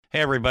Hey,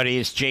 everybody,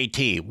 it's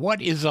JT.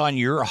 What is on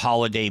your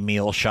holiday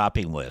meal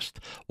shopping list?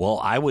 Well,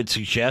 I would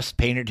suggest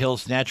Painted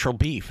Hills Natural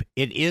Beef.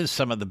 It is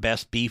some of the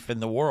best beef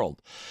in the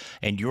world,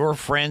 and your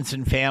friends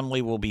and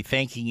family will be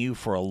thanking you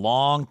for a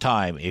long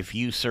time if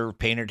you serve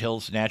Painted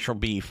Hills Natural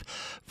Beef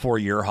for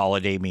your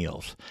holiday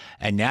meals.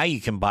 And now you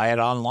can buy it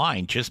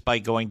online just by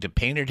going to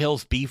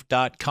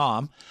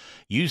paintedhillsbeef.com.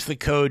 Use the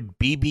code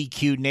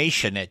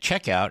BBQNation at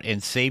checkout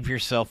and save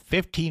yourself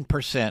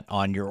 15%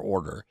 on your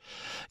order.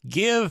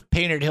 Give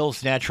Painted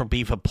Hills Natural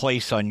Beef a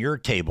place on your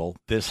table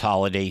this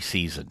holiday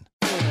season.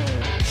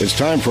 It's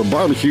time for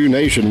Barbecue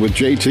Nation with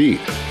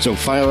JT. So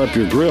fire up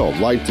your grill,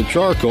 light the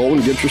charcoal,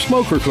 and get your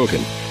smoker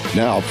cooking.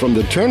 Now, from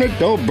the Turn It,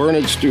 Don't Burn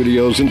It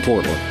studios in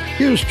Portland,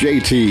 here's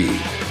JT.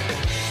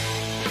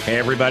 Hey,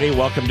 everybody.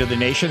 Welcome to the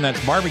nation.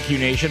 That's Barbecue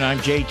Nation. I'm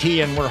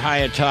JT, and we're high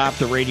atop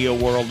the radio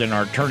world in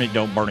our Turn It,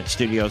 Don't Burn It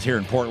studios here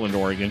in Portland,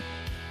 Oregon.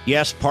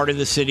 Yes, part of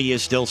the city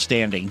is still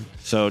standing,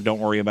 so don't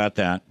worry about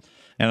that.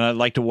 And I'd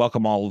like to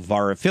welcome all of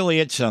our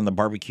affiliates on the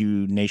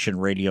Barbecue Nation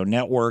Radio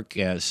Network,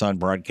 Sun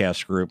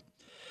Broadcast Group.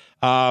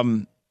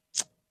 Pellets.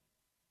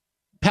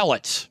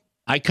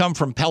 I come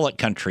from pellet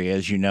country,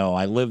 as you know.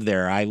 I live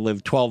there. I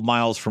live 12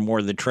 miles from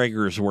where the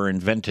Traegers were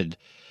invented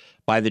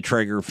by the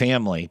Traeger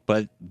family.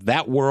 But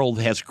that world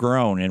has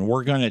grown, and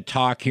we're going to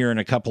talk here in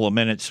a couple of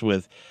minutes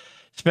with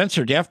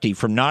Spencer Defty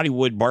from Naughty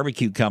Wood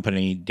Barbecue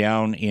Company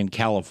down in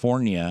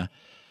California,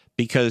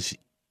 because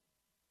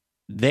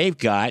they've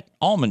got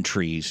almond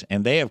trees,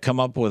 and they have come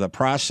up with a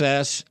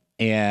process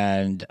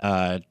and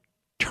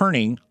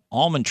turning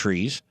almond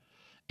trees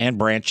and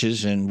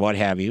branches and what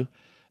have you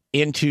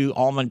into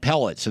almond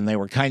pellets. And they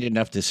were kind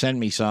enough to send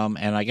me some,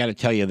 and I got to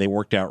tell you, they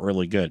worked out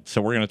really good.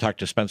 So we're going to talk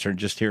to Spencer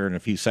just here in a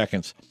few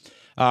seconds.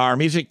 Our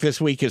music this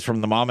week is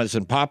from the Mamas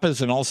and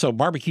Papas, and also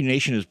Barbecue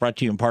Nation is brought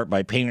to you in part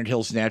by Painted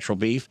Hills Natural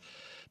Beef.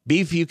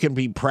 Beef you can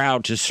be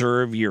proud to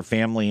serve your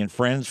family and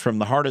friends from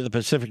the heart of the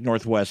Pacific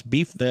Northwest.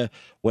 Beef the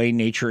way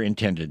nature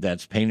intended.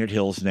 That's Painted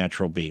Hills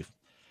Natural Beef.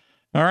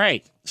 All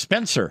right,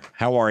 Spencer,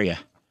 how are you?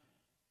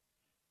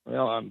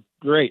 Well, I'm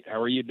great. How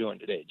are you doing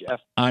today,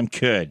 Jeff? I'm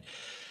good.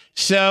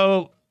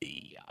 So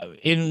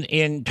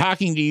in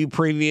talking to you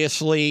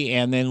previously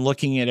and then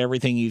looking at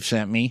everything you've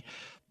sent me,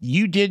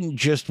 you didn't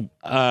just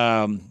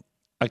a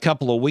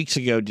couple of weeks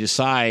ago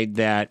decide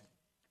that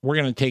we're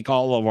going to take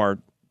all of our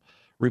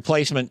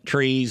replacement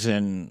trees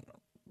and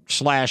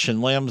slash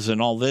and limbs and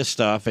all this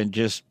stuff and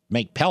just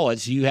make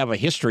pellets. You have a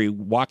history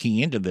walking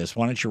into this.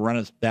 Why don't you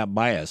run that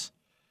by us?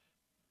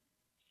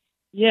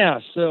 Yeah,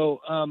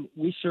 so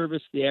we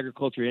service the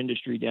agriculture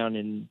industry down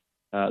in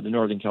the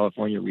Northern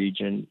California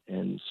region,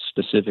 and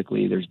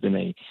specifically there's been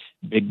a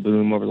big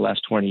boom over the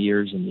last 20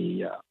 years in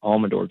the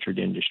almond orchard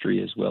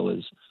industry, as well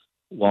as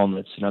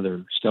walnuts and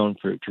other stone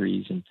fruit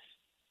trees. And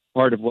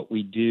part of what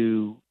we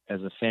do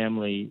as a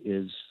family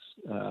is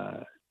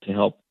to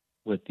help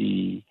with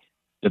the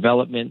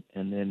development,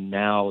 and then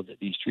now that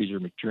these trees are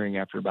maturing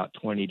after about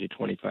 20 to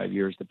 25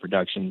 years, the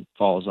production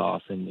falls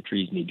off and the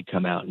trees need to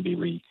come out and be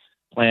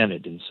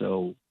replanted. And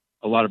so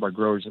a lot of our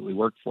growers that we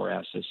work for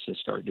asked us to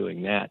start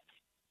doing that.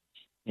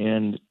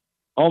 And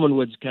almond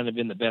wood's kind of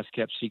been the best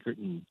kept secret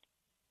in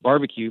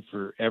barbecue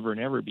forever and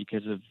ever,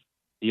 because of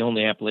the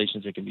only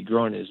appellations that can be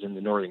grown is in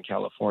the Northern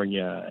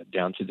California,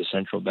 down through the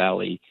Central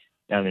Valley,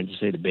 down into,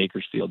 say, the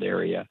Bakersfield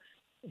area.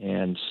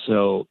 And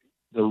so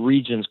the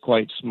region's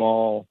quite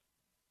small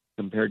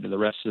compared to the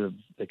rest of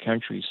the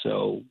country,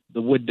 so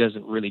the wood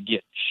doesn't really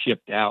get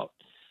shipped out.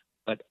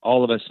 But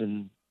all of us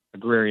in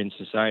agrarian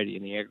society,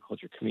 in the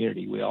agriculture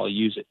community, we all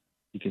use it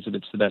because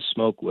it's the best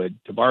smoke wood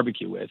to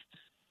barbecue with.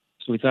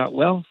 So we thought,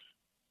 well,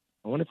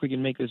 I wonder if we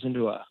can make this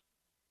into a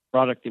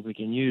product that we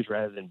can use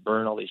rather than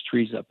burn all these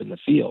trees up in the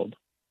field.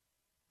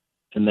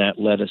 And that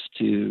led us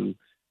to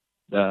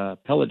the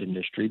pellet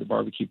industry, the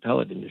barbecue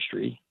pellet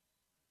industry.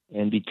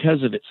 And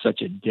because of it's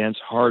such a dense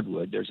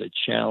hardwood, there's a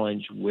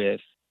challenge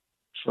with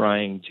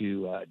trying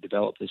to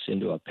develop this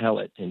into a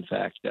pellet. In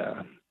fact,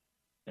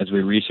 as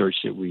we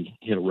researched it, we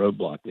hit a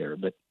roadblock there.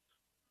 But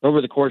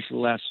over the course of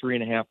the last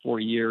 3.5, 4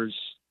 years,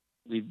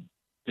 we've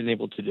been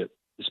able to do.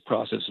 This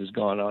process has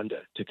gone on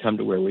to come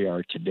to where we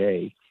are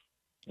today.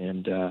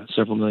 And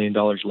several $1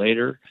 million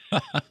later,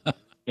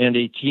 and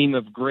a team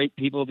of great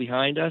people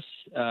behind us,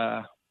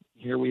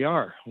 here we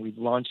are. We've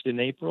launched in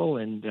April,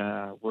 and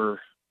we're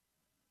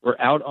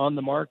out on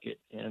the market,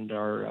 and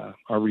our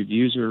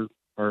reviews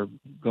are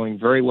going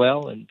very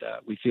well, and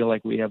we feel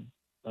like we have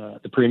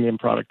the premium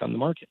product on the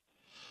market.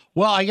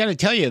 Well, I got to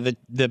tell you,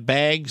 the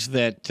bags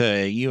that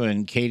you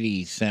and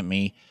Katie sent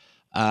me,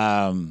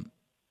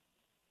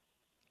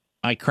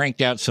 I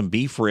cranked out some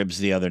beef ribs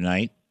the other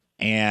night,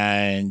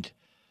 and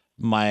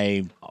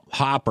my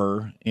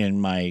hopper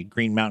in my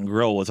Green Mountain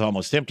Grill was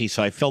almost empty,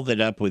 so I filled it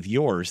up with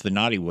yours, the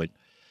Naughty Wood.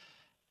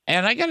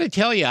 And I got to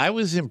tell you, I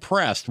was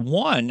impressed.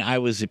 One, I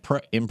was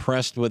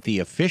impressed with the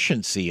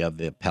efficiency of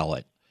the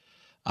pellet,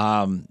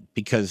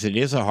 because it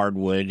is a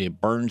hardwood.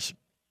 It burns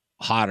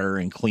hotter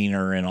and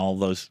cleaner and all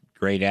those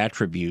great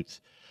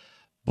attributes.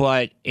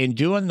 But in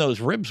doing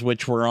those ribs,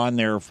 which were on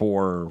there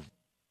for,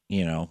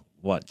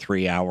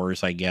 3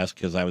 hours, I guess,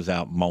 because I was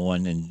out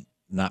mowing and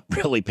not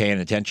really paying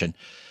attention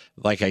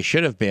like I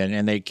should have been.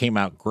 And they came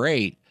out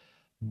great.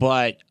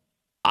 But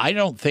I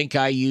don't think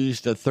I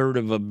used a third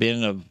of a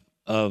bin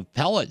of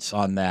pellets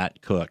on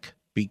that cook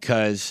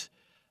because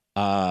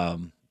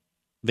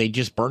they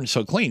just burned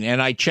so clean.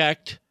 And I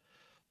checked,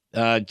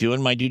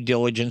 doing my due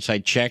diligence. I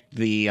checked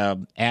the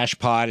ash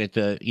pot at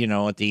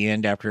the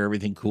end after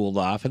everything cooled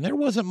off, and there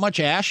wasn't much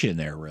ash in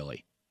there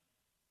really.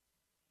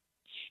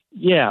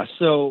 Yeah,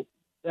 so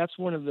that's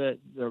one of the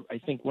I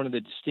think one of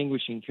the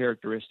distinguishing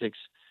characteristics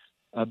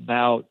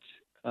about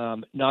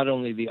not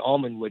only the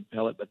almond wood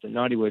pellet but the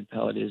knotty wood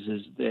pellet is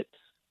that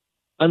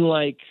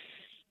unlike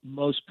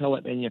most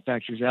pellet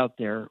manufacturers out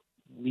there,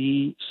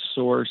 we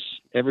source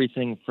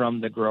everything from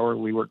the grower.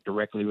 We work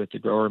directly with the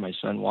grower. My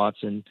son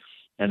Watson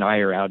and I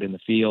are out in the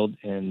field,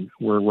 and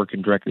we're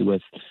working directly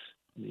with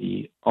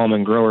the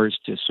almond growers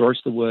to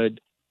source the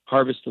wood,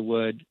 harvest the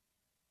wood,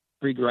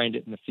 pre-grind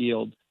it in the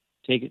field,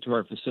 take it to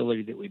our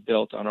facility that we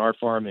built on our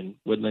farm in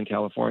Woodland,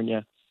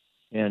 California,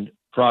 and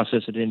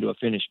process it into a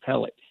finished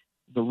pellet.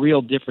 The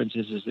real difference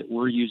is that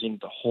we're using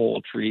the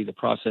whole tree. The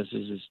process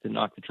is to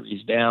knock the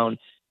trees down,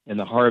 and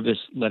the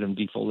harvest, let them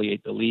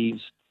defoliate the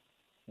leaves,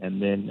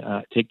 and then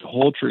take the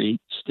whole tree,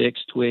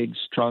 sticks, twigs,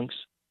 trunks,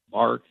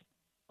 bark,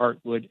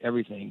 heartwood,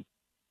 everything,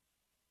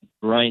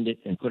 grind it,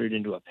 and put it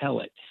into a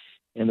pellet.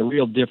 And the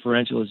real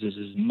differential is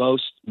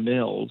most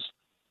mills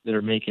that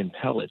are making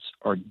pellets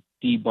are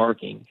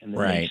debarking, and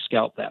then they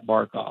scalp that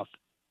bark off.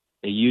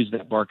 They use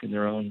that bark in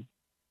their own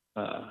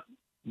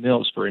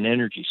mills for an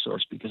energy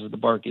source because the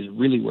bark is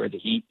really where the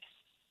heat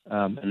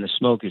and the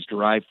smoke is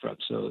derived from.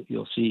 So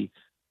you'll see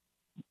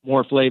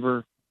more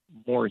flavor,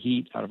 more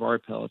heat out of our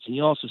pellets, and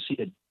you also see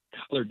a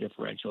color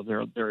differential.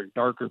 They're a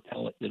darker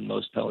pellet than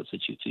most pellets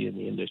that you see in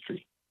the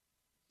industry.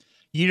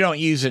 You don't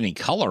use any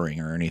coloring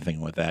or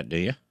anything with that, do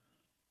you?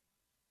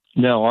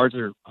 No, ours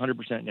are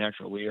 100%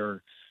 natural.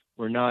 We're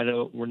not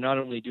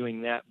only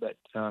doing that, but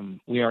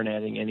we aren't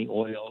adding any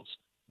oils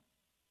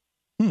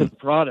to the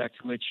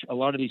product, which a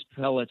lot of these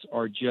pellets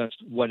are just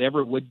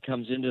whatever wood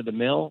comes into the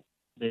mill,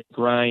 they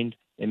grind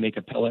and make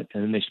a pellet,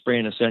 and then they spray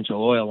an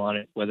essential oil on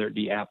it, whether it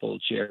be apple,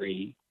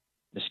 cherry,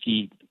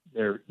 mesquite.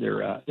 They're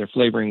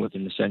flavoring with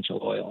an essential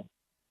oil.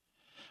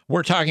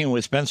 We're talking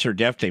with Spencer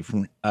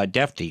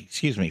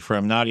Defty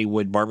from Knotty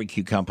Wood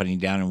Barbecue Company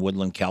down in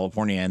Woodland,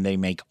 California, and they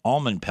make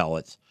almond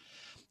pellets.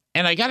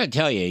 And I got to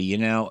tell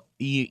you,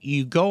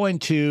 you go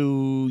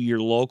into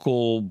your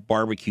local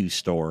barbecue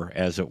store,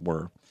 as it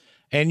were,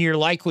 and you're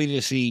likely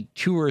to see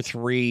 2 or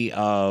 3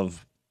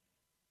 of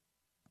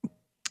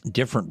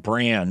different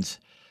brands,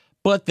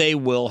 but they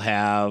will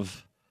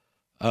have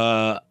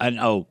an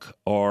oak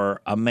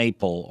or a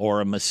maple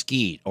or a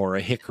mesquite or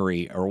a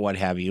hickory or what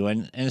have you.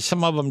 And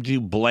some of them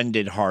do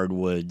blended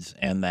hardwoods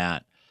and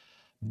that.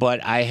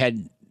 But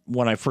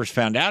when I first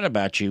found out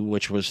about you,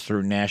 which was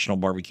through National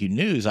Barbecue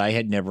News, I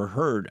had never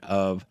heard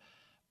of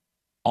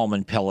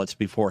almond pellets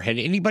before. Had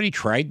anybody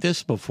tried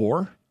this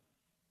before?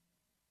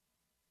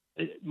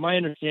 My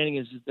understanding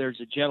is that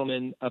there's a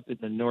gentleman up in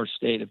the North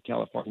State of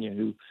California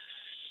who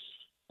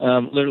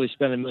literally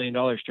spent $1 million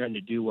trying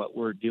to do what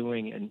we're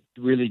doing and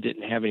really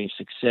didn't have any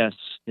success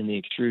in the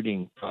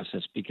extruding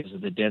process because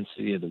of the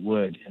density of the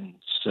wood. And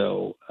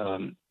so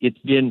it's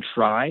been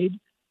tried.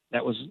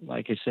 That was,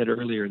 like I said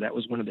earlier, that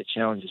was one of the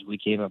challenges we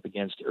came up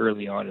against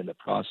early on in the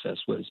process,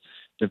 was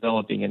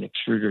developing an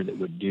extruder that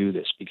would do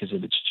this, because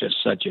it's just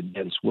such a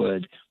dense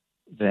wood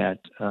that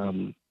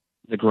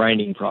the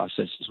grinding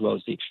process as well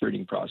as the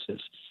extruding process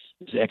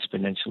is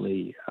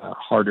exponentially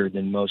harder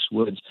than most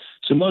woods.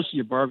 So most of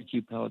your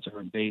barbecue pellets are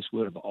a base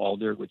wood of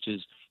alder, which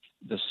is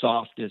the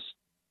softest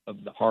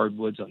of the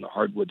hardwoods on the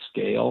hardwood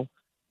scale.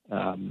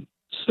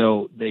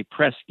 So they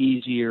press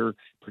easier,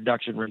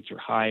 production rates are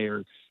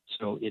higher.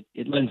 So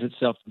it lends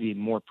itself to being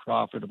more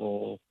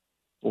profitable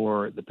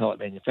for the pellet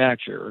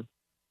manufacturer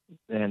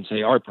than,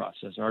 say, our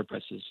process. Our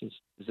process is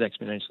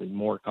exponentially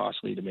more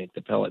costly to make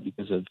the pellet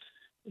because of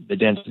the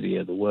density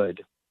of the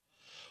wood.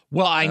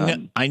 Well,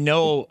 I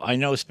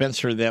know,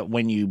 Spencer, that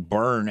when you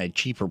burn a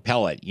cheaper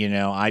pellet,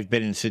 I've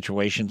been in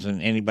situations,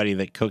 and anybody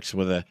that cooks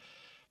with a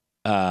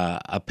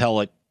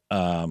pellet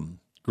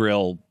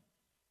grill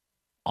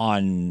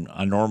on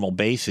a normal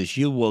basis,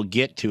 you will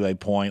get to a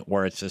point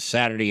where it's a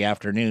Saturday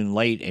afternoon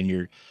late and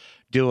you're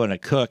doing a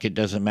cook. It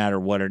doesn't matter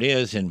what it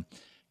is. And,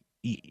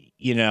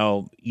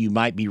 you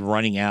might be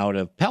running out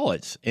of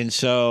pellets. And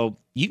so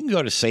you can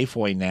go to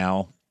Safeway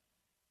now,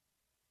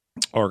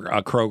 or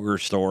a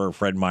Kroger store, or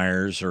Fred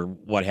Meyer's, or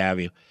what have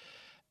you,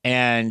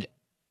 and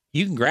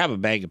you can grab a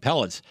bag of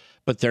pellets,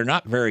 but they're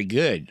not very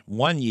good.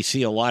 One, you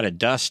see a lot of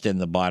dust in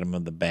the bottom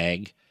of the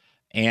bag,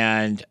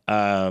 and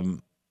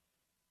when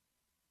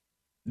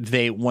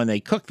they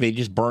cook, they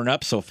just burn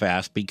up so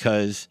fast,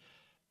 because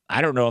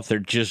I don't know if they're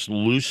just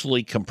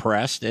loosely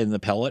compressed in the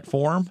pellet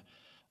form,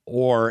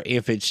 or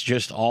if it's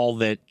just all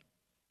that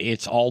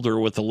it's alder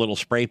with a little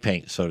spray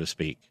paint, so to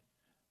speak.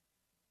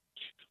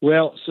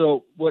 Well,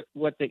 so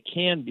what they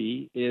can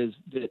be is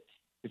that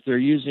if they're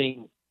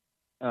using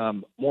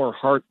more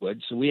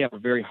heartwood. So we have a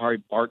very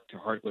hard bark to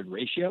heartwood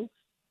ratio.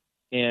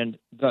 And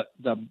the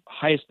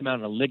highest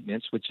amount of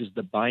lignits, which is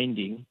the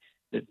binding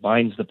that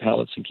binds the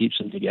pellets and keeps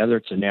them together,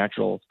 it's a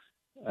natural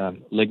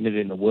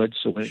lignin in the wood.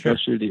 So when it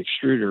goes through the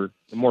extruder,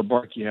 the more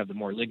bark you have, the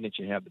more lignit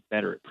you have, the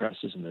better it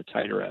presses and the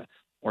tighter,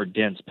 more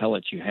dense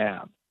pellets you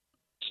have.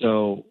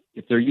 So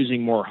if they're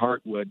using more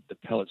heartwood, the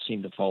pellets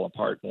seem to fall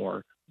apart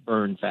more,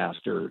 burn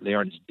faster. They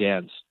aren't as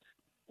dense.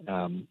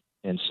 And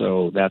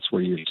so that's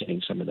where you're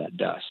seeing some of that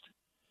dust.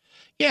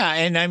 Yeah.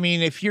 And I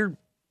mean, if you've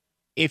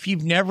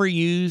never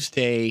used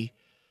a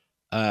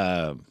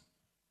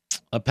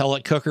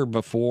pellet cooker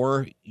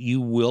before,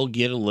 you will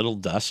get a little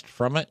dust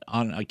from it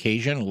on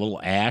occasion, a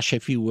little ash,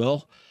 if you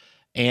will.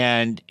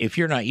 And if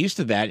you're not used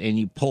to that and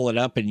you pull it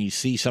up and you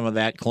see some of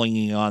that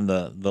clinging on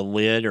the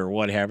lid or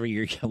whatever,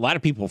 a lot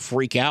of people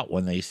freak out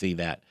when they see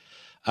that.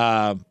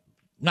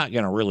 Not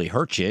going to really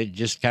hurt you. It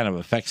just kind of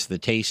affects the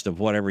taste of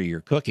whatever you're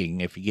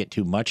cooking if you get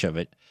too much of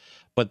it.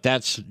 But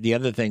that's the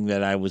other thing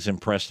that I was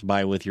impressed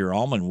by with your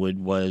almond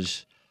wood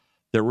was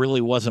there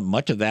really wasn't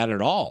much of that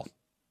at all.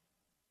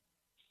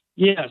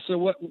 Yeah. So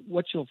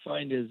what you'll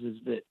find is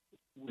that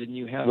when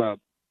you have a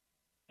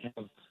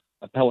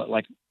pellet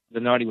like the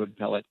Knotty Wood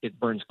pellet, it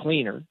burns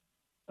cleaner.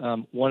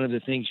 One of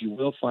the things you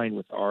will find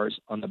with ours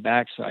on the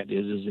backside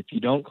is if you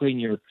don't clean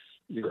your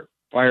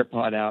fire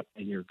pot out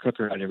and your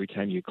cooker out every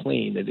time you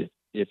clean, that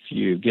if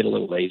you get a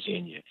little lazy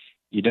and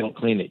you don't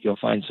clean it, you'll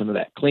find some of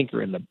that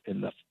clinker in the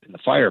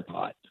fire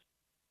pot,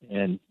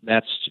 and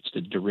that's just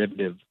a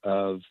derivative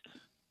of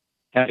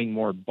having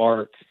more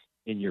bark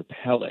in your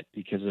pellet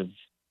because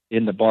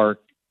in the bark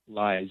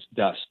lies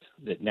dust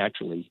that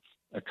naturally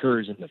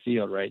occurs in the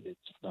field, right? It's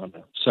on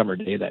a summer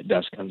day, that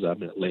dust comes up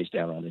and it lays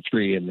down on the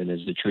tree. And then as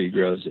the tree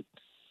grows, it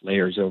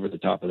layers over the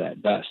top of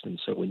that dust. And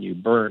so when you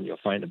burn, you'll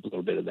find a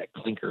little bit of that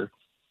clinker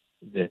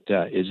that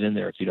is in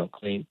there if you don't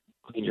clean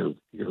your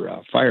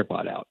fire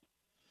pot out.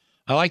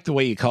 I like the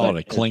way you call it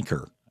a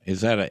clinker.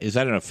 Is that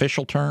an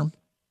official term?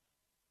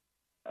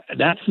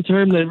 That's the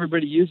term that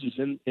everybody uses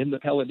in the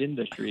pellet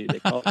industry. They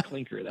call it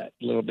clinker, that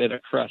little bit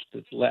of crust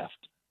that's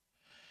left.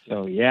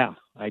 So, yeah,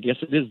 I guess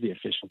it is the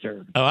official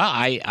term. Oh,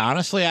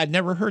 I'd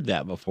never heard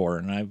that before,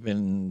 and I've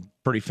been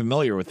pretty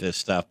familiar with this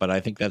stuff, but I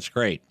think that's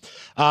great.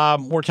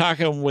 We're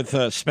talking with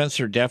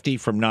Spencer Defty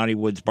from Knotty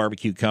Woods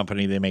Barbecue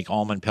Company. They make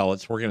almond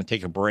pellets. We're going to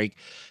take a break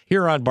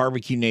here on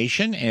Barbecue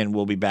Nation, and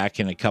we'll be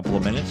back in a couple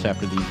of minutes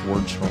after these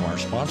words from our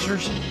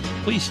sponsors.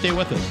 Please stay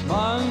with us.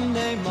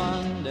 Monday.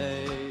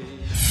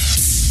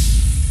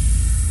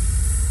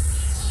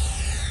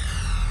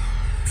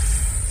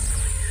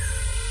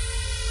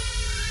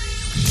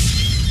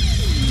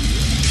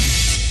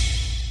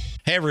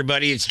 Hey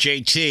everybody, it's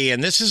JT,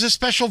 and this is a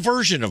special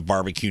version of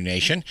Barbecue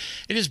Nation.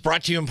 It is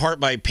brought to you in part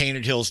by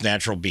Painted Hills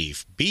Natural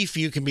Beef. Beef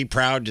you can be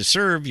proud to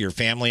serve your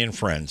family and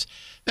friends.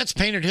 That's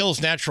Painted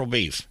Hills Natural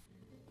Beef.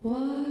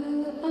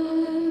 While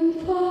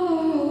I'm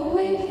far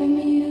away from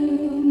you,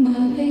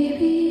 my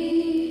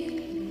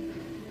baby,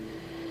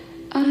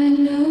 I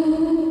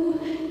know.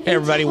 Hey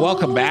everybody,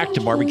 welcome back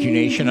to Barbecue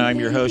Nation. I'm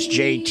your host,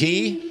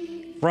 JT.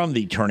 From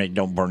the Turn It,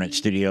 Don't Burn It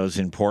studios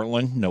in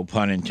Portland. No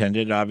pun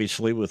intended,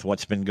 obviously, with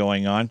what's been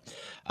going on.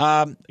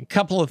 A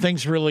couple of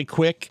things really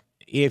quick.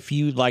 If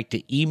you'd like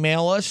to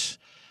email us,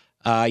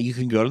 you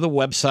can go to the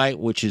website,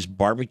 which is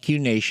Barbecue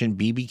Nation,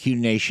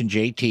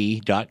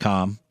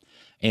 bbqnationjt.com.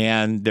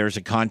 And there's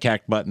a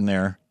contact button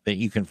there that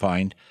you can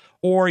find.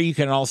 Or you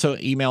can also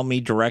email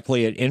me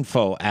directly at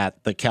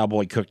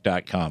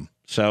info@thecowboycook.com.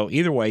 So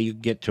either way, you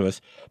can get to us.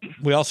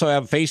 We also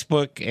have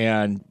Facebook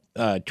and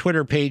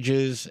Twitter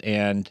pages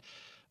and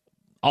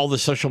all the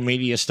social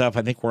media stuff.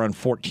 I think we're on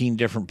 14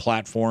 different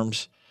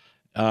platforms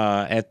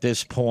at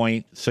this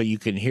point. So you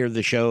can hear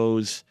the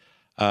shows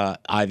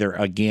either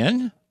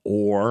again,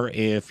 or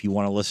if you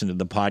want to listen to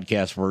the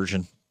podcast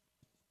version,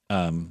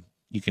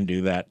 you can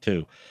do that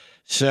too.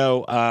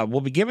 So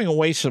we'll be giving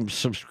away some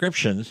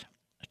subscriptions.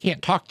 I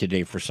can't talk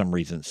today for some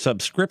reason.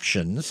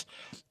 Subscriptions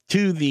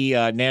to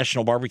the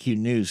National Barbecue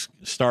News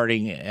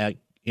starting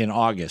in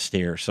August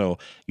here. So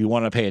you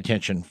want to pay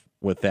attention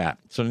with that.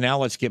 So now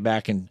let's get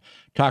back and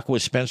talk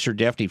with Spencer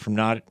Defty from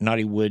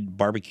Knotty Wood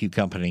Barbecue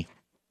Company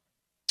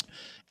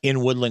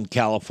in Woodland,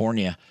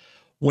 California.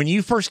 When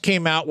you first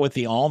came out with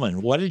the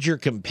almond, what did your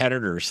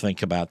competitors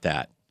think about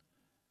that?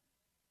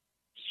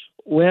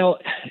 Well,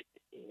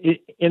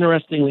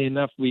 interestingly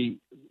enough, we're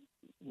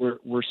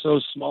so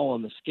small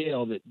on the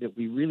scale that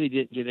we really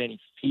didn't get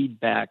any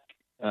feedback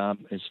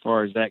as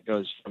far as that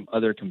goes from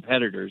other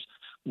competitors.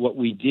 What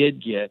we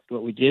did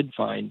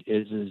find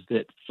is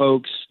that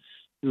folks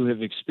who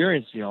have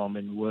experienced the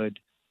almond wood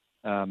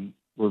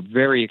were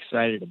very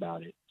excited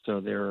about it. So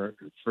there,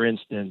 for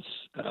instance,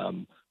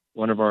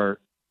 one of our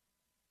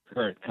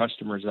current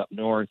customers up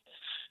north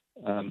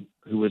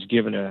who was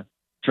given a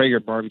Traeger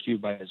barbecue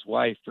by his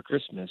wife for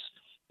Christmas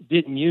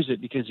didn't use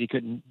it because he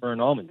couldn't burn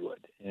almond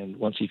wood. And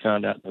once he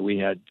found out that we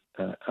had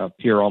a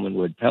pure almond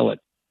wood pellet,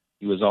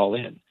 he was all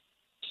in.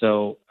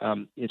 So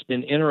it's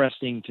been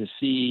interesting to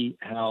see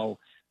how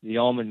the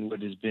almond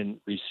wood has been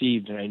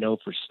received. And I know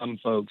for some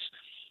folks,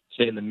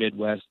 say in the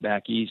Midwest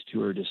back east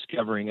who are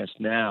discovering us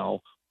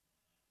now,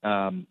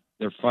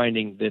 they're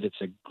finding that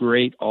it's a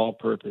great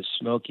all-purpose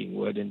smoking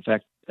wood. In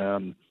fact,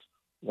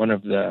 one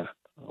of the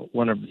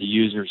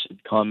users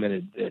had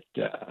commented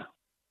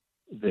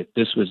that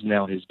this was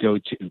now his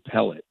go-to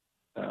pellet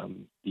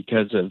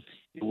because of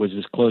it was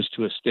as close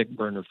to a stick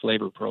burner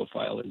flavor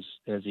profile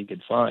as he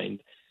could find.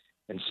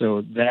 And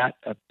so that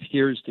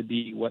appears to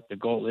be what the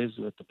goal is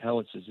with the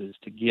pellets is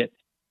to get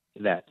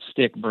that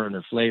stick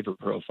burner flavor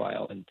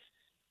profile. And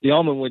the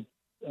almond wood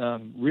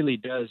really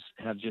does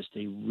have just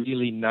a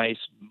really nice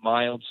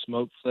mild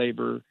smoke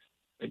flavor,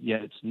 but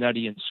yet it's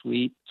nutty and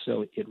sweet.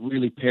 So it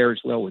really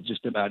pairs well with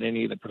just about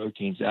any of the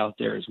proteins out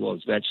there, as well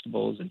as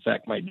vegetables. In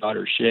fact, my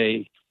daughter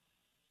Shay,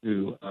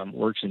 who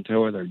works in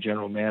tow with our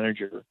general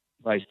manager,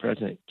 Vice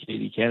President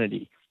Katie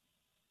Kennedy,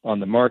 on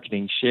the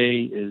marketing,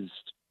 Shay is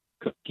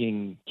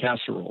cooking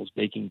casseroles,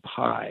 baking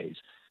pies,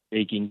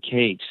 baking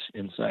cakes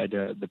inside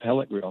the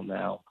pellet grill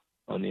now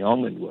on the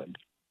almond wood.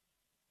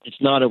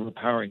 It's not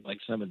overpowering like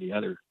some of the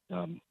other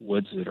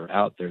woods that are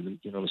out there.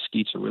 You know,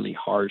 mesquite's are really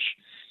harsh,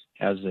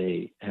 has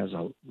a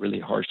really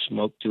harsh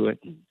smoke to it,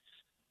 and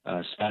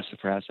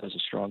sassafras has a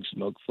strong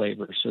smoke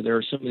flavor. So there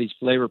are some of these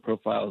flavor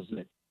profiles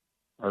that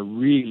are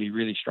really,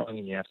 really strong,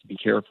 and you have to be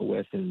careful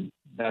with. And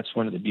that's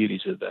one of the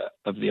beauties of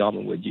the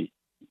almond wood.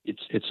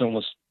 It's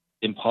almost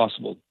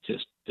impossible to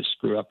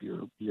screw up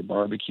your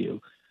barbecue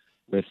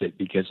with it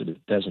because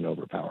it doesn't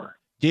overpower.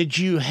 Did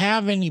you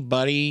have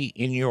anybody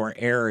in your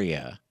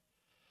area?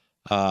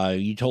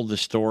 You told the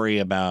story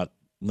about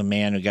the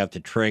man who got the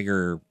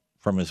Traeger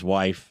from his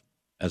wife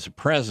as a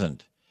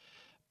present,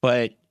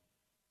 but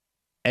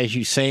as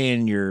you say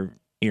in your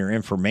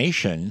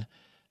information,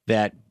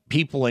 that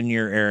people in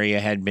your area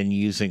had been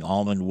using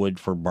almond wood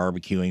for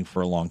barbecuing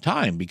for a long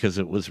time because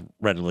it was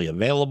readily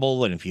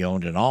available. And if you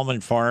owned an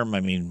almond farm,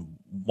 I mean,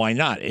 why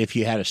not if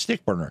you had a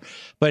stick burner?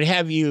 But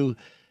have you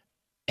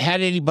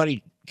had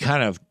anybody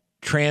kind of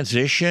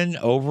transition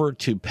over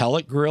to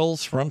pellet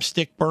grills from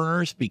stick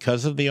burners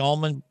because of the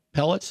almond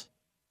pellets?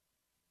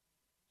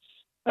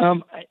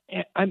 I'm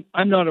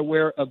not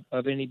aware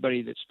of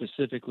anybody that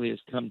specifically has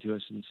come to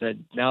us and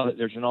said, now that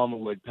there's an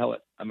almond wood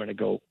pellet, I'm going to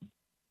go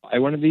buy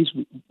one of these.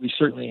 We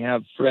certainly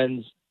have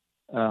friends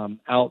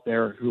out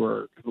there who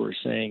are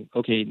saying,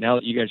 okay, now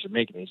that you guys are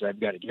making these,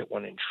 I've got to get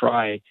one and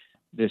try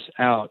this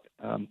out.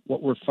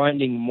 What we're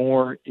finding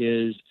more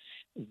is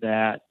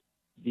that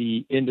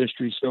the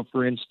industry, so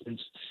for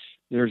instance,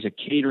 there's a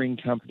catering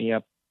company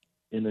up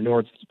in the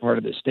north part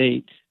of the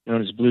state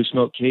known as Blue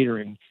Smoke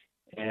Catering,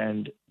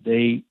 and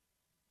they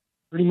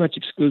pretty much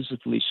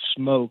exclusively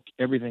smoke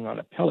everything on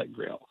a pellet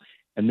grill.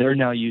 And they're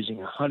now using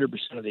 100%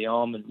 of the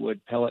almond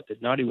wood pellet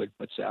that Naughty Wood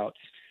puts out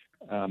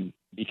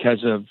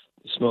because of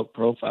the smoke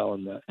profile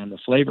and the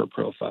flavor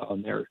profile.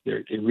 And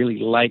they really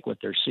like what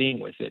they're seeing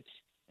with it.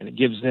 And it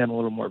gives them a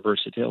little more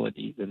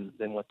versatility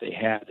than what they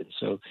had. And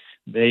so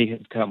they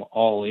have come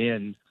all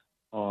in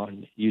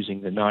on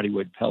using the Naughty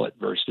Wood pellet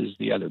versus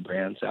the other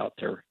brands out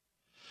there.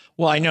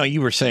 Well, I know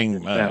you were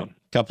saying a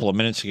couple of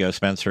minutes ago,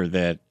 Spencer,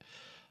 that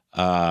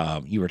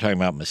you were talking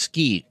about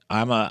mesquite.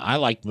 I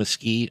like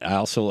mesquite. I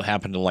also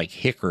happen to like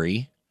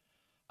hickory.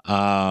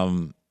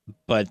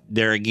 But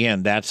there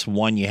again, that's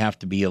one you have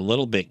to be a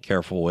little bit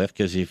careful with,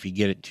 because if you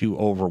get it too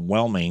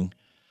overwhelming,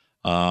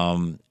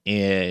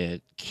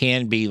 it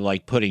can be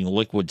like putting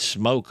liquid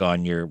smoke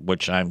on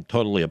which I'm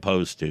totally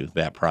opposed to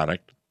that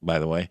product, by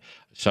the way.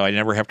 So I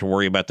never have to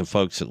worry about the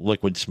folks at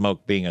Liquid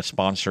Smoke being a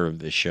sponsor of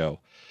this show.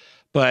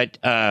 But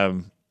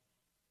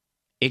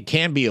it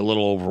can be a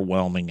little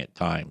overwhelming at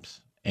times.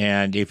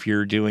 And if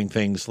you're doing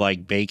things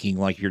like baking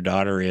like your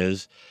daughter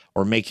is,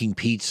 or making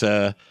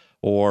pizza,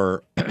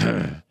 or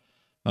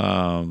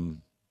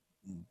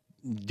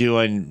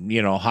doing,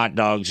 hot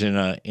dogs in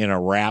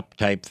a wrap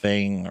type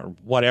thing or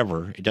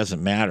whatever, it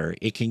doesn't matter.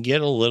 It can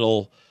get a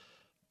little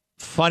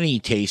funny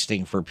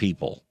tasting for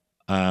people.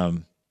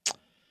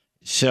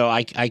 So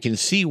I can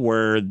see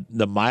where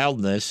the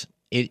mildness,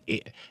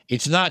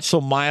 it's not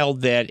so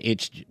mild that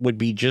it would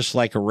be just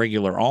like a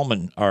regular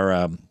almond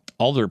or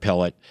alder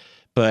pellet,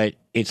 but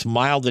it's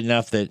mild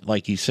enough that,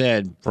 like you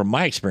said, from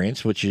my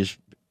experience, which is,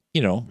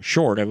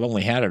 short, I've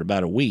only had it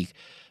about a week,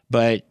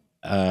 but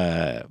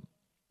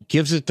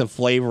gives it the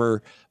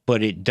flavor,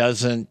 but it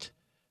doesn't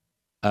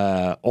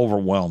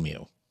overwhelm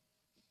you.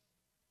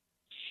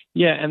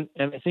 Yeah, and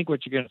I think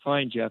what you're going to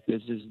find, Jeff,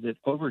 is that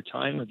over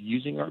time of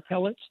using our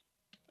pellets,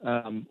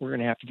 we're going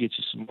to have to get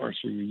you some more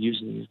so you're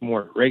using these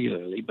more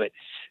regularly. But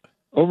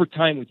over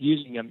time with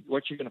using them,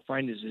 what you're going to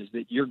find is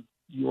that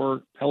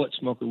your pellet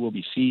smoker will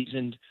be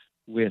seasoned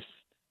with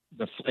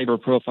the flavor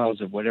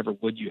profiles of whatever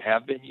wood you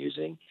have been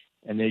using.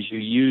 And as you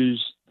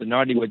use the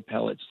Naughty Wood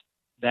pellets,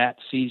 that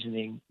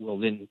seasoning will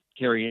then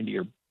carry into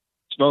your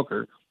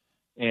smoker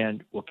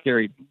and will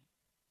carry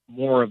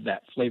more of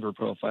that flavor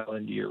profile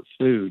into your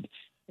food.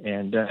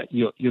 And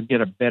you'll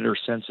get a better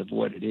sense of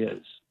what it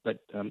is. But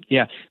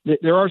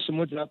there are some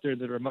woods out there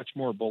that are much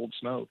more bold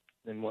smoke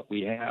than what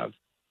we have.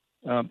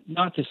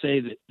 Not to say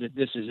that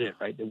this is it,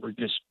 right?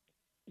 That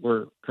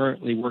we're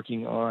currently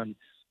working on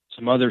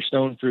some other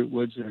stone fruit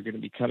woods that are going to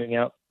be coming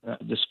out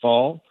this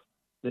fall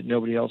that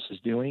nobody else is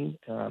doing,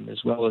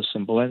 as well as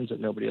some blends that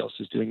nobody else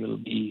is doing. That'll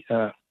be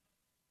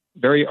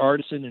very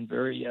artisan and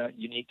very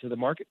unique to the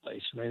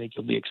marketplace. And I think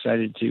you'll be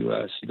excited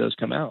to see those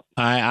come out.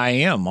 I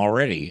am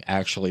already,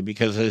 actually,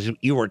 because as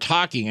you were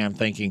talking, I'm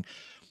thinking,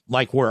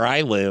 like where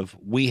I live,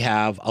 we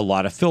have a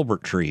lot of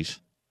filbert trees,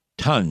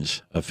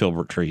 tons of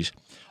filbert trees,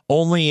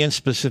 only in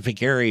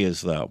specific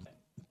areas, though.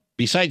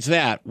 Besides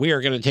that, we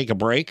are going to take a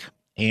break,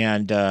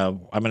 and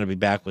I'm going to be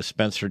back with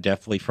Spencer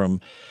Deftly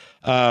from,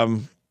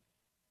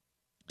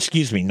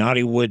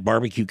 Naughty Wood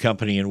Barbecue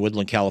Company in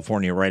Woodland,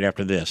 California, right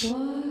after this.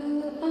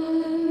 While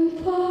I'm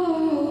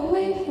far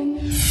away from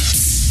you.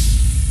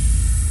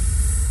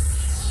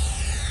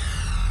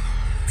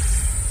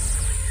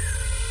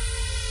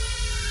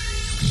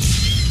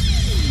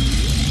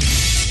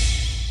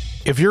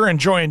 If you're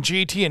enjoying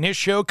JT and his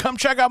show, come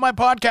check out my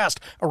podcast,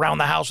 Around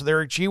the House with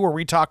Eric G., where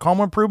we talk home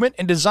improvement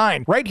and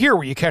design right here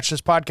where you catch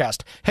this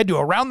podcast. Head to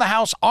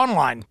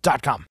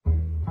AroundTheHouseOnline.com.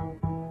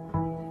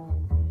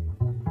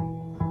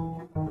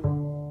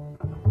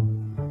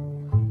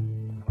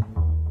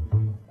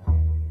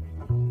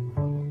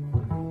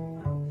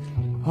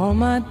 All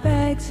my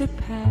bags are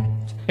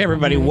packed. Hey,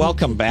 everybody,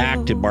 welcome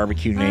back to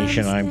Barbecue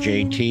Nation. I'm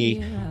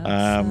JT.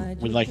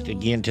 We'd like to,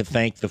 again, to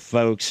thank the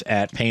folks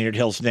at Painted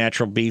Hills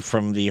Natural Beef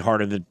from the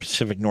heart of the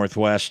Pacific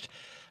Northwest.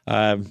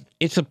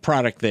 It's a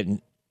product that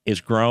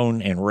is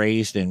grown and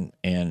raised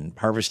and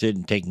harvested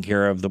and taken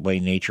care of the way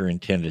nature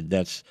intended.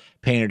 That's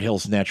Painted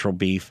Hills Natural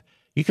Beef.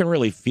 You can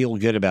really feel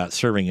good about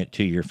serving it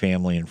to your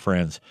family and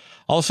friends.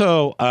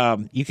 Also,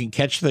 you can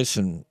catch this,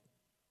 and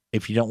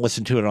if you don't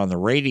listen to it on the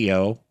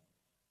radio,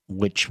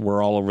 which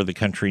we're all over the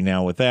country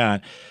now with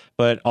that,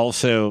 but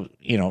also,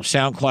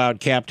 SoundCloud,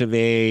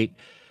 Captivate,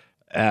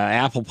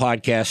 Apple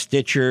Podcast,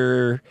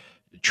 Stitcher,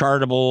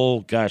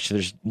 Chartable. Gosh,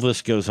 the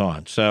list goes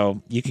on.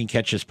 So you can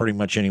catch us pretty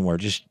much anywhere.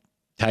 Just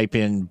type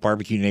in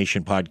Barbecue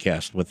Nation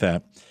Podcast with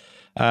that.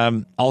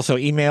 Also,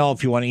 email,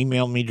 if you want to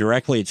email me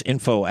directly, it's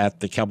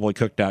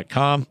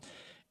info@thecowboycook.com.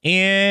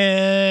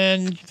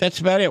 And that's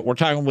about it. We're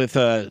talking with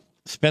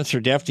Spencer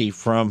Deftly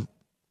from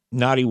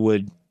Naughty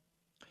Wood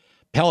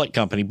Pellet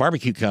Company,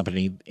 Barbecue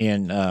Company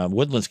in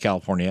Woodlands,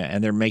 California,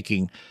 and they're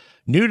making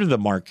new to the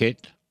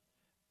market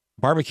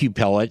barbecue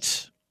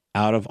pellets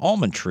out of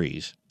almond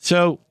trees.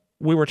 So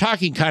we were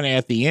talking kind of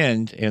at the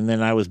end, and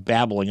then I was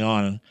babbling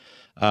on.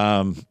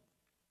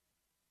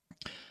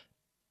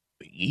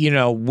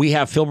 We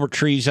have filbert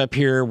trees up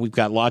here. We've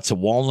got lots of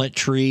walnut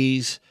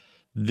trees.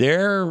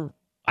 I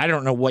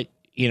don't know what,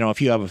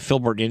 if you have a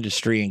filbert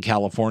industry in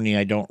California,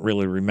 I don't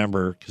really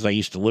remember because I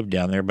used to live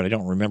down there, but I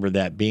don't remember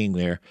that being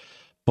there.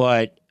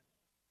 But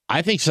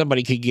I think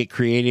somebody could get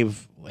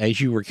creative, as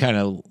you were kind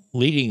of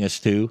leading us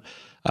to,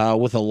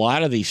 with a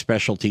lot of these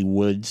specialty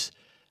woods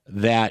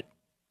that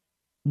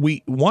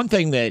one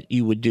thing that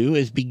you would do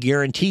is be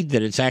guaranteed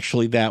that it's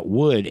actually that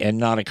wood and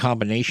not a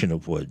combination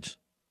of woods.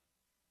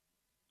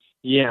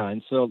 Yeah.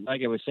 And so,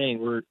 like I was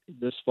saying,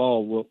 this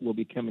fall we'll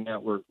be coming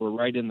out. We're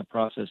right in the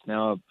process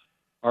now of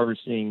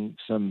harvesting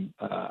some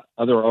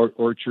other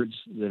orchards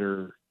that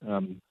are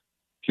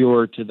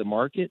pure to the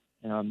market.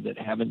 That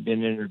haven't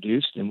been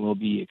introduced, and we'll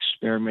be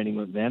experimenting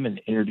with them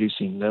and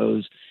introducing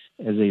those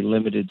as a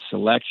limited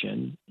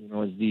selection.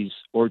 As these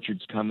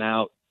orchards come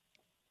out,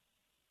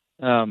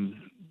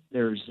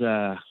 there is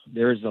a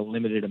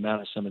limited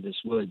amount of some of this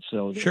wood,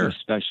 so there's Sure.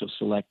 special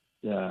select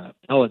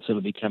pellets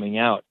that'll be coming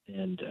out,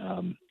 and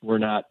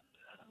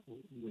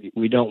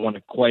we don't want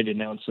to quite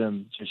announce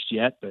them just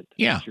yet, but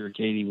Yeah. I'm sure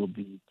Katie will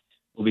be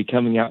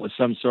coming out with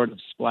some sort of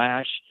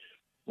splash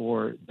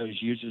for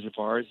those users of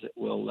ours that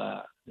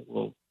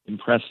will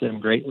impress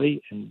them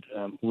greatly. And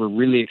we're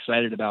really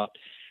excited about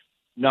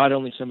not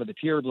only some of the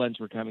pure blends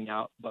we're coming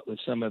out, but with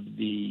some of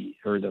the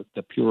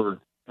pure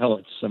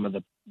pellets, some of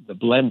the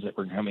blends that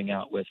we're coming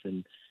out with,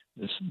 and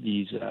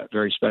these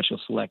very special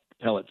select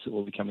pellets that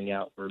will be coming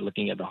out. We're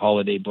looking at the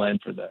holiday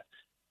blend for the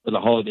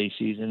holiday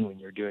season when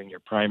you're doing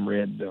your prime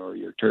rib or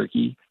your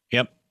turkey.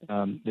 Yep.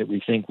 That we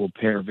think will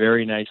pair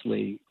very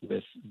nicely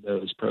with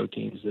those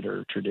proteins that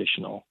are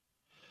traditional.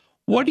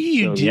 What do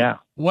you do? Yeah.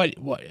 What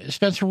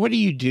Spencer, what do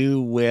you do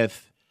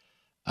with,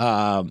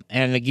 and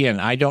again,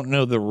 I don't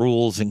know the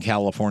rules in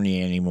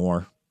California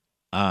anymore.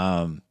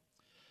 But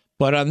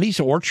on these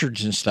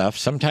orchards and stuff,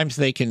 sometimes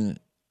they can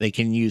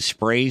use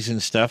sprays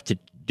and stuff to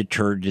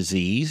deter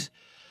disease.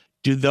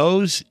 Do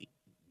those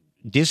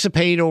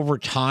dissipate over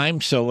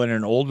time? So in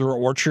an older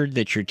orchard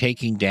that you're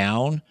taking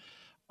down,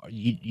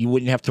 you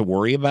wouldn't have to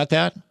worry about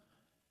that?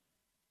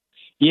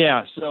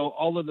 Yeah. So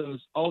all of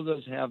those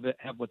have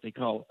what they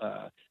call,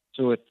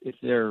 so if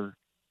they're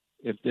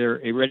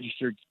a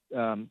registered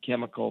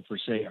chemical for,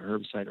 say, a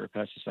herbicide or a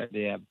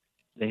pesticide,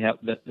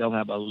 they'll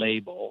have a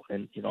label,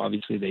 and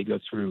obviously they go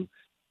through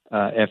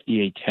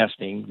FDA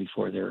testing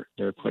before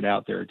they're put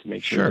out there to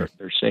make sure that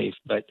they're safe.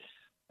 But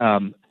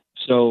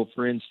so,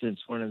 for instance,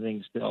 one of the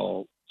things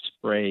they'll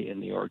spray in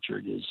the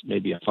orchard is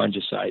maybe a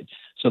fungicide,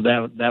 so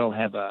that'll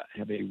have a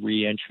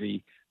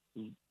reentry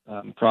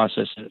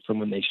process it from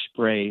when they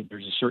spray.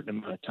 There's a certain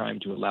amount of time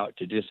to allow it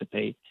to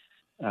dissipate,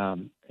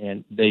 and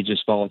they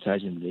just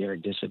volatilize into the air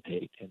and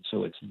dissipate. And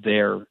so it's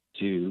there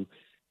to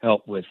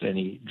help with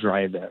any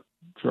dry the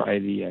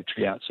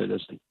tree out so it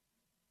doesn't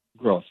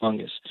grow a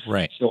fungus.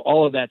 Right. So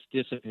all of that's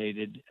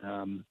dissipated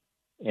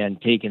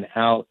and taken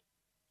out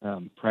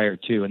prior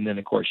to, and then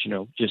of course,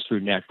 just through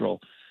natural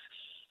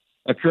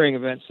occurring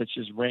events such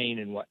as rain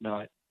and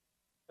whatnot,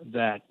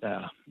 that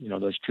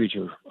those trees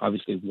are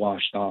obviously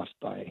washed off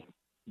by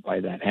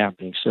that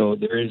happening. So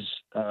there is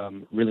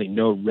really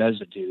no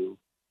residue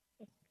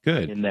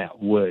in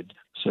that wood,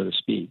 so to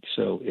speak.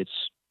 So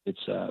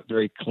it's a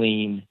very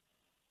clean,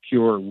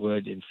 pure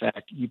wood. In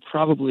fact, you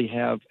probably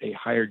have a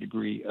higher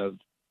degree of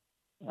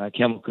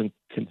chemical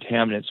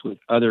contaminants with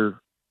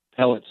other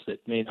pellets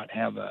that may not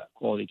have a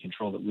quality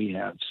control that we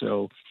have.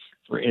 So,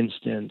 for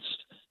instance,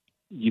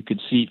 you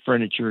could see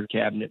furniture,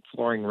 cabinet,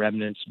 flooring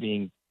remnants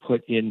being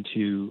put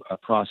into a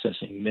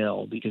processing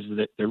mill because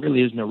there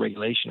really is no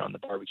regulation on the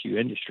barbecue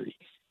industry,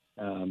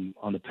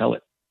 on the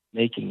pellet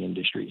making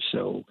industry.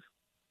 So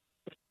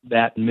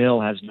that mill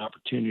has an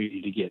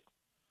opportunity to get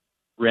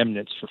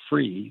remnants for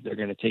free. They're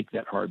going to take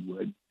that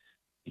hardwood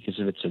because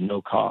if it's a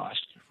no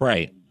cost,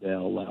 right?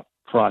 They'll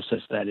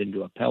process that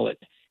into a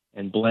pellet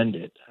and blend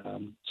it.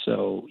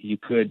 So you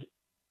could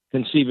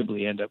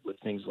conceivably end up with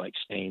things like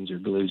stains or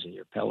glues in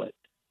your pellet.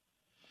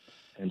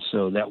 And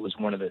so that was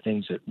one of the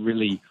things that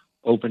really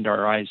opened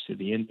our eyes to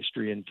the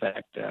industry. In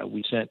fact,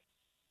 we sent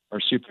our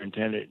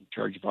superintendent in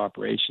charge of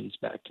operations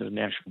back to the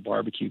National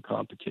Barbecue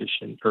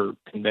Competition or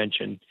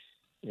Convention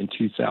in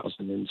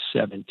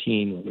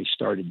 2017 when we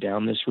started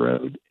down this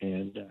road.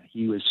 And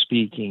he was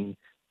speaking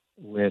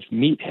with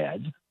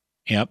Meathead.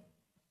 Yep.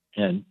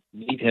 And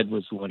Meathead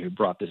was the one who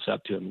brought this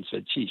up to him and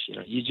said, geez,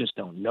 you just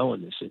don't know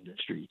in this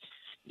industry.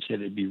 He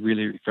said it'd be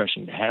really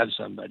refreshing to have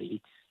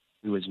somebody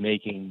who was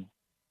making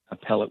a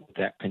pellet with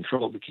that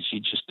control because you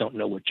just don't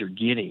know what you're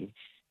getting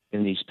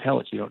in these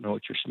pellets. You don't know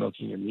what you're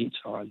smoking your meats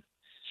on.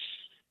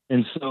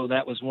 And so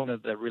that was one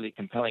of the really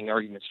compelling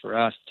arguments for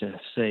us to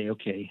say,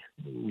 okay,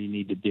 we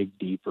need to dig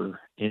deeper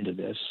into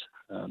this.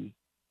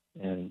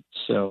 And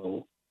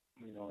so,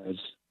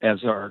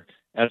 as our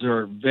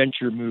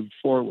venture moved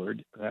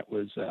forward, that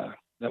was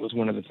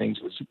one of the things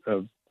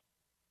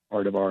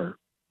part of our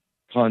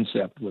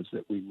concept was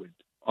that we would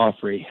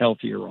offer a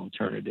healthier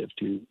alternative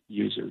to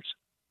users.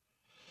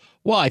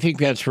 Well, I think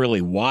that's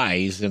really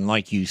wise, and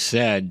like you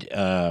said,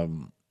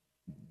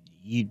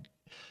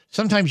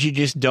 sometimes you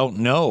just don't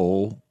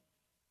know,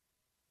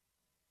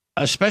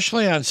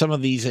 especially on some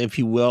of these, if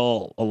you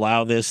will,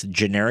 allow this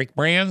generic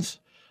brands,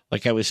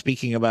 like I was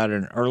speaking about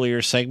in an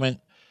earlier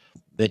segment,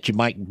 that you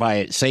might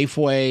buy at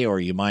Safeway or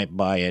you might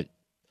buy it,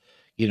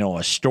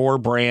 a store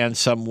brand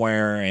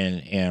somewhere,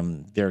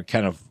 and they're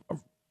kind of,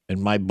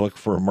 in my book,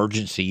 for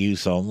emergency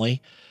use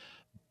only.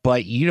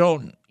 But you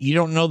don't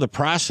know the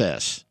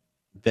process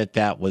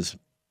that was,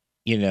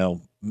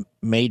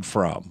 made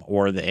from,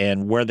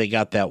 and where they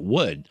got that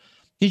wood.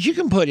 Because you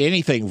can put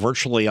anything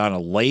virtually on a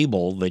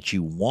label that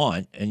you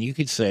want, and you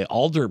could say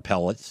alder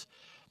pellets,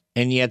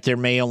 and yet there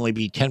may only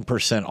be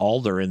 10%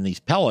 alder in these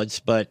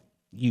pellets, but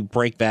you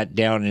break that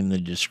down in the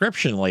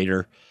description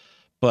later.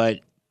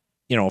 But,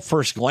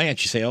 first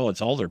glance, you say, oh,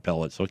 it's alder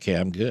pellets. Okay,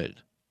 I'm good.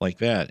 Like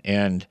that.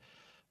 And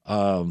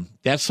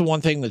that's the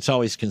one thing that's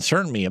always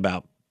concerned me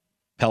about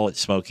pellet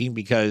smoking,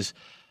 because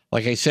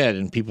like I said,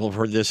 and people have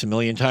heard this a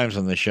million times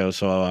on the show,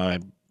 so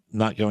I'm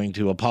not going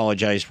to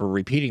apologize for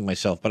repeating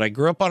myself, but I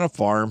grew up on a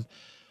farm.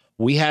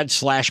 We had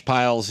slash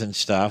piles and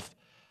stuff,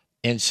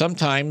 and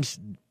sometimes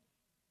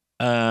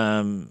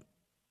the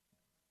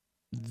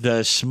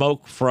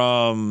smoke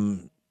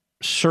from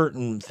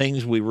certain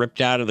things we ripped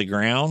out of the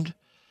ground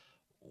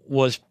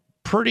was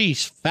pretty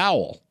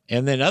foul,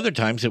 and then other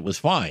times it was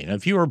fine.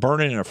 If you were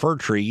burning a fir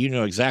tree, you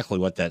know exactly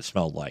what that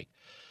smelled like.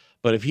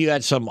 But if you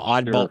had some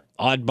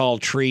oddball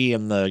tree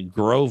in the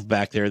grove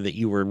back there that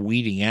you were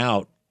weeding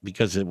out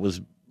because it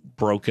was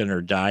broken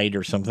or died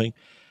or something,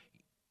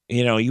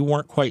 you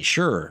weren't quite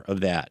sure of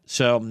that.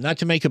 So not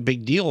to make a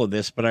big deal of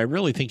this, but I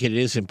really think it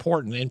is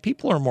important, and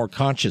people are more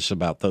conscious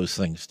about those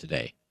things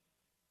today.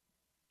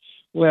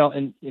 Well,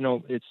 and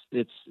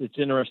it's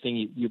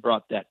interesting you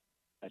brought that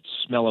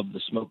smell of the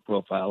smoke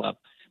profile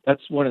up.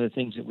 That's one of the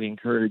things that we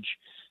encourage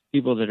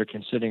people that are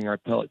considering our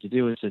pellet to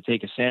do, is to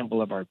take a sample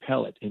of our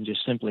pellet and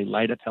just simply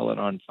light a pellet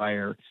on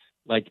fire,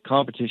 light the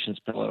competition's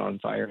pellet on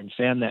fire, and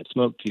fan that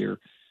smoke to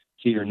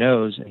your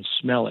nose and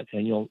smell it.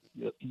 And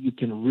you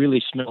can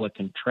really smell a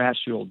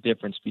contrastual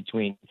difference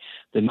between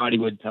the Naughty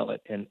Wood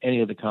pellet and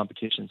any of the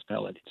competition's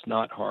pellet. It's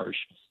not harsh.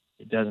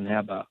 It doesn't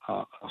have a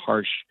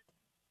harsh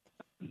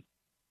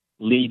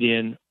lead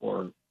in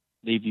or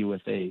leave you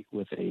with a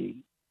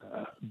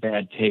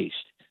bad taste.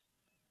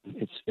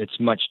 It's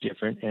much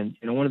different. And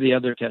one of the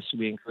other tests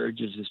we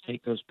encourage is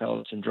take those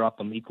pellets and drop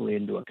them equally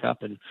into a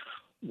cup and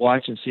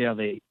watch and see how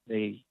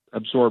they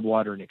absorb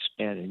water and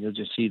expand. And you'll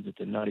just see that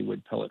the Naughty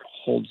Wood pellet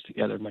holds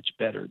together much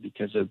better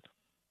because of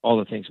all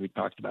the things we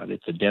talked about.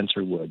 It's a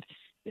denser wood.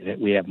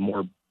 We have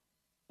more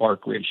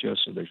bark ratio,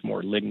 so there's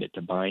more lignin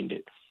to bind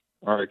it.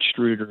 our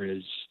extruder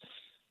is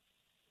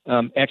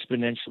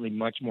exponentially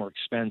much more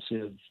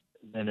expensive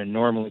than a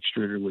normal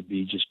extruder would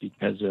be, just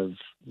because of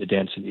the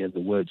density of the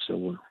wood. So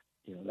we're,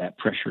 that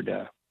pressure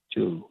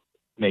to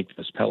make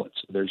those pellets.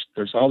 So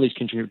there's all these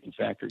contributing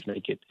factors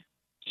make it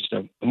just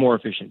a more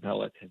efficient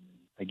pellet. And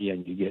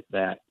again, you get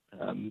that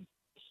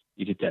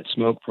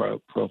smoke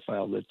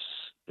profile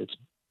that's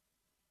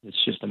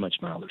just a much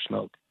milder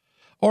smoke.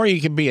 Or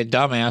you can be a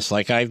dumbass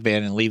like I've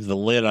been and leave the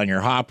lid on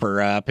your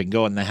hopper up and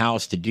go in the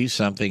house to do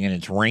something and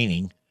it's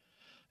raining,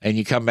 and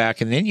you come back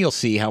and then you'll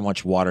see how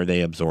much water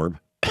they absorb.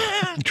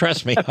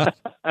 Trust me.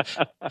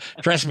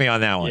 Trust me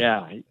on that one.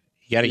 Yeah. You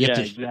got to get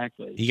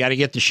exactly. You got to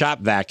get the shop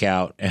vac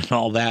out and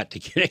all that to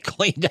get it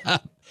cleaned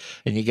up.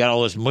 And you got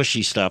all this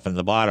mushy stuff in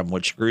the bottom,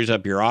 which screws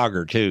up your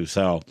auger too.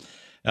 So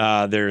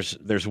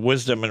there's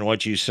wisdom in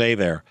what you say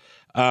there.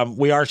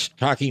 We are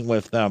talking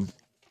with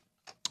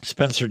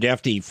Spencer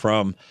Defty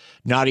from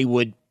Naughty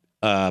Wood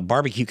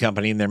Barbecue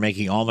Company, and they're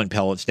making almond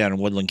pellets down in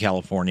Woodland,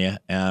 California.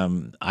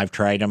 I've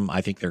tried them.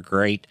 I think they're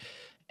great.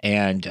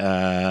 And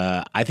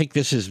I think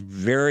this is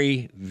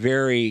very,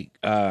 very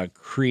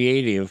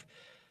creative,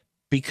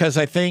 because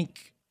I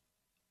think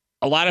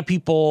a lot of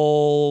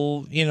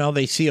people,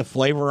 they see a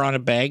flavor on a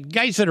bag.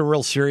 Guys that are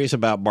real serious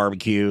about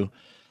barbecue,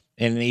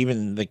 and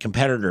even the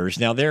competitors,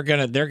 now they're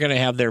gonna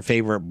have their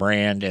favorite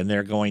brand, and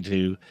they're going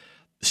to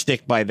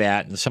stick by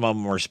that. And some of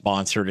them are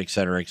sponsored, et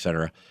cetera, et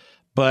cetera.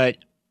 But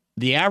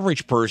the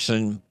average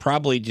person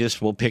probably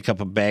just will pick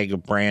up a bag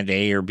of brand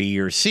A or B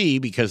or C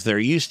because they're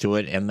used to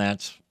it, and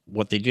that's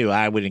what they do.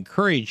 I would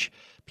encourage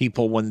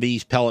people, when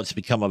these pellets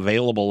become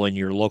available in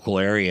your local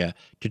area,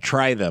 to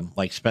try them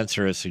like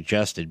Spencer has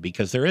suggested,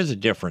 because there is a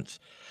difference.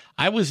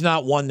 I was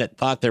not one that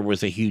thought there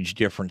was a huge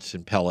difference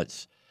in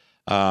pellets.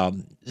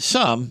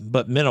 Some,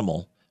 but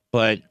minimal.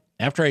 But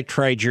after I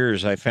tried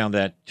yours, I found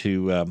that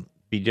to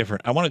be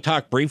different. I want to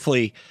talk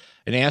briefly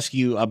and ask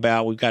you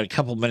about, we've got a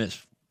couple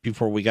minutes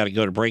before we got to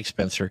go to break,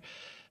 Spencer,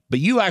 but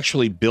you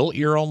actually built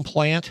your own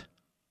plant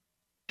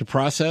to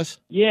process?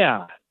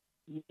 Yeah.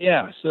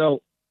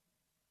 So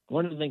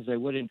one of the things I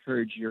would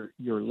encourage your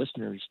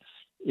listeners,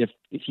 if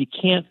you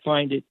can't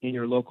find it in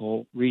your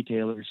local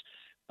retailers,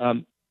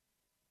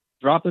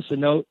 drop us a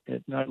note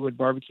at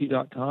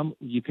naughtywoodbarbecue.com.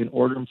 You can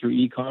order them through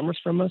e-commerce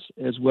from us,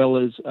 as well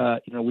as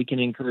we can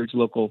encourage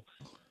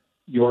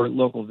your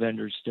local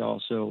vendors to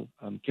also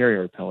carry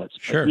our pellets.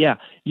 Sure. But yeah,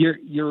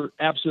 you're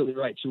absolutely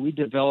right. So we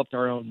developed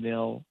our own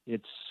mill.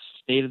 It's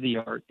state of the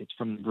art. It's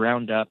from the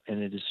ground up,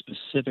 and it is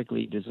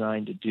specifically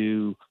designed to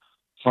do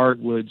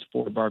hardwoods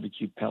for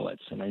barbecue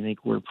pellets. And I think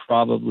we're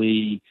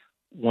probably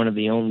one of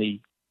the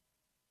only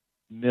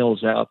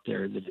mills out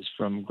there that is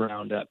from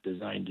ground up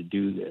designed to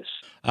do this.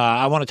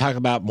 I want to talk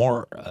about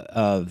more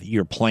of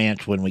your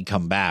plant when we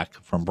come back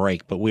from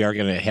break, but we are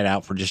going to head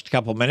out for just a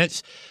couple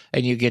minutes,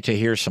 and you get to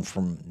hear some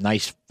from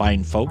nice,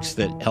 fine folks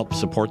that help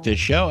support this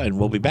show, and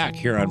we'll be back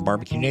here on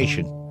Barbecue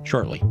Nation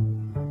shortly.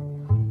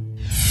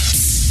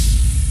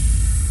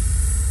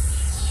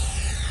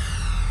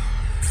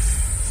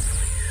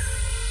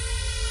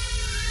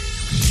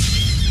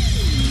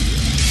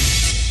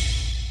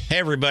 Hey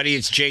everybody,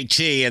 it's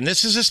JT, and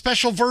this is a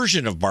special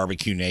version of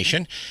Barbecue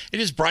Nation. It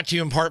is brought to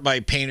you in part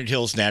by Painted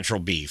Hills Natural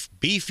Beef.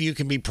 Beef you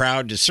can be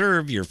proud to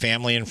serve your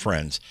family and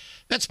friends.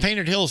 That's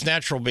Painted Hills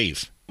Natural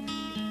Beef.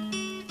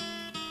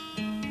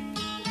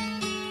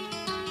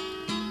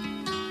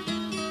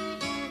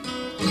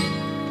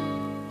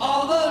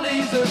 All the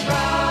leaves are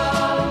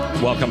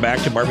brown. Welcome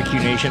back to Barbecue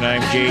Nation.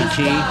 I'm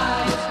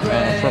JT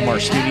from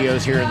our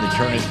studios here in the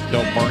Turn It,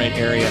 Don't Burn It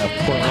area of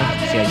Portland.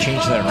 See, I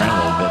changed that around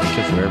a little bit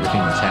because of everything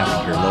that's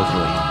happened here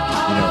locally.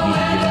 We don't need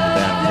to get into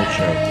that on this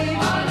show.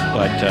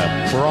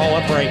 But we're all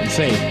upright and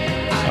safe.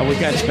 We've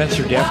got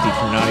Spencer Defty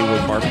from Naughty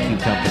Wood Barbecue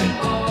Company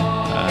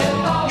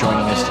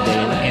joining us today.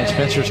 And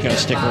Spencer's going to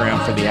stick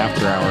around for the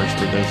after hours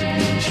for those of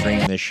you who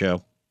stream this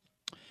show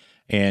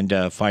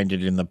and find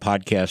it in the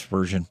podcast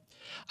version.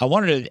 I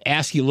wanted to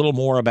ask you a little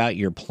more about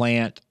your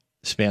plant,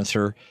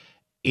 Spencer.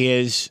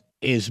 Is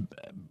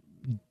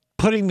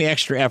putting the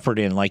extra effort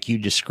in, like you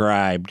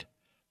described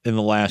in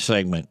the last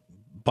segment,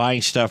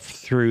 buying stuff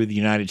through the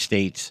United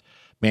States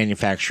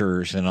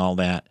manufacturers and all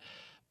that.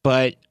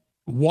 But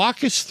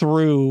walk us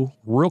through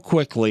real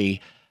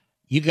quickly.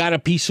 You got a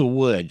piece of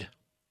wood.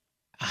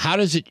 How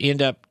does it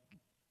end up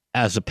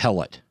as a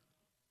pellet?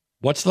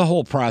 What's the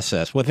whole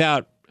process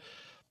without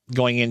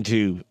going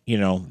into,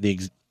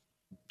 the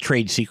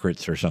trade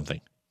secrets or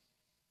something?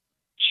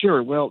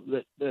 Sure. Well,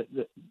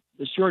 the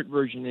short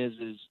version is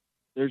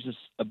there's this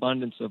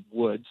abundance of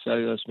wood,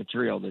 cellulose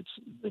material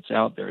that's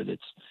out there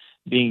that's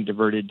being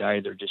diverted to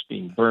either just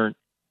being burnt,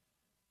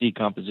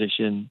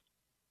 decomposition,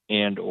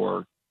 and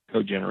or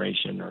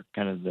cogeneration, or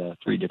kind of the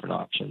three different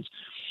options.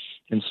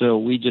 And so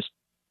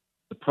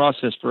the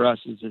process for us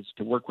is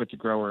to work with the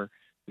grower.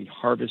 We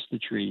harvest the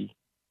tree,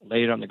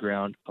 lay it on the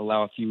ground,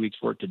 allow a few weeks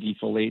for it to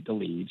defoliate the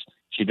leaves.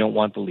 You don't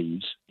want the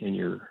leaves in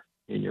your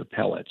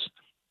pellets.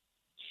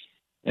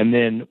 And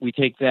then we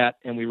take that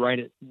and we run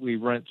it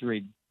through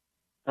a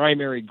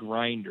primary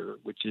grinder,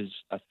 which is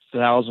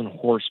 1,000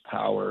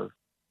 horsepower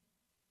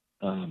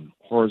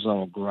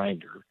horizontal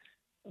grinder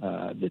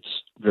that's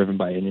driven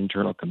by an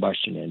internal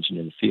combustion engine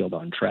in the field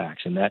on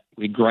tracks. And that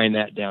we grind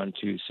that down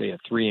to, say, a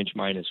 3-inch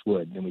minus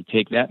wood. Then we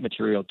take that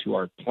material to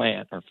our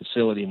plant, our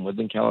facility in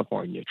Woodland,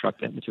 California, truck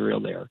that material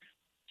there.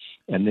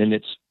 And then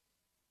it's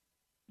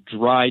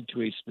dried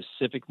to a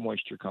specific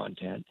moisture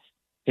content,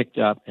 picked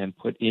up and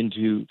put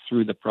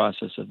through the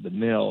process of the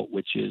mill,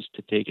 which is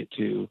to take it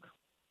to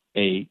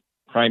a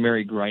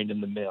primary grind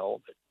in the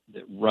mill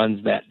that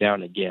runs that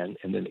down again.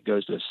 And then it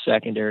goes to a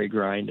secondary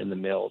grind in the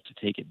mill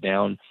to take it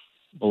down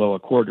below a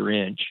 1/4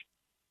 inch.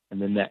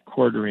 And then that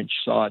 1/4 inch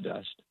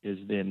sawdust is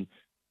then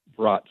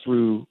brought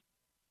through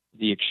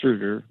the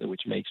extruder,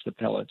 which makes the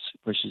pellets,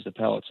 pushes the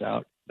pellets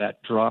out.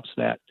 That drops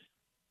that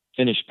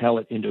finished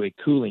pellet into a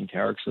cooling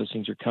tower, because those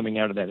things are coming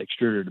out of that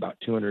extruder at about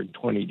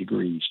 220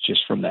 degrees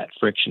just from that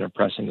friction of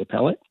pressing the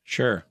pellet.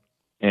 Sure.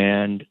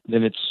 And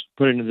then it's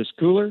put into this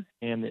cooler,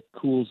 and it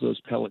cools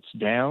those pellets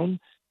down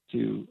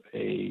to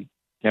a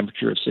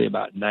temperature of, say,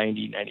 about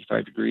 90,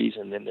 95 degrees.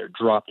 And then they're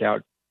dropped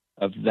out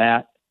of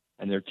that,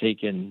 and they're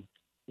taken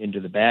into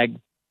the bag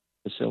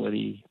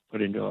facility,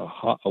 put into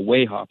a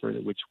weigh hopper,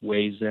 which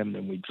weighs them.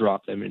 Then we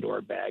drop them into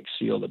our bags,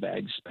 seal the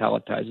bags,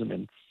 palletize them,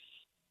 and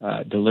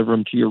deliver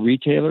them to your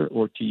retailer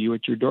or to you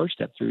at your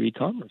doorstep through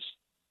e-commerce.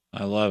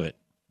 I love it.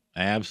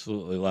 I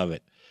absolutely love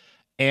it.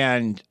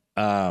 And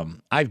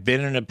I've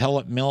been in a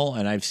pellet mill,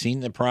 and I've seen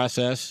the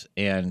process,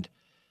 and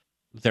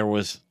there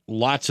was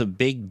lots of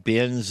big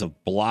bins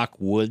of block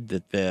wood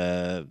that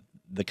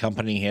the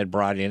company had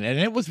brought in, and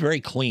it was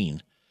very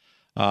clean.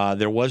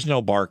 There was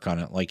no bark on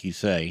it, like you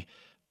say,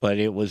 but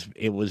it was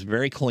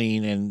very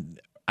clean,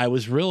 and I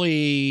was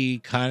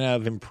really kind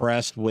of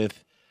impressed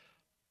with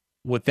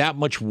that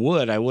much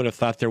wood. I would have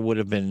thought there would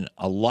have been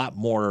a lot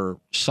more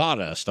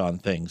sawdust on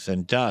things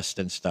and dust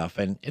and stuff,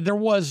 and there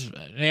was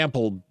an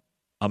ample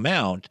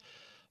amount,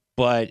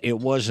 but it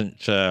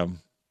wasn't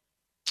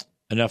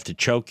enough to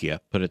choke you,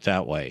 put it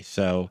that way.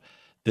 So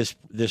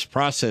this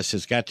process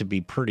has got to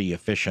be pretty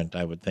efficient,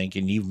 I would think,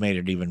 and you've made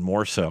it even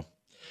more so.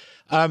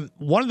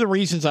 One of the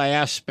reasons I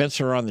asked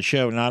Spencer on the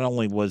show not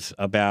only was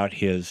about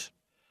his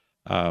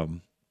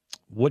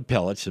wood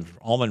pellets,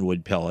 almond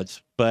wood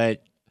pellets,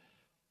 but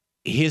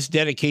his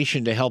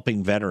dedication to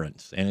helping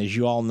veterans. And as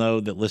you all know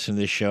that listen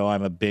to this show,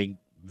 I'm a big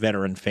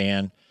veteran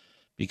fan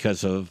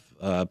because of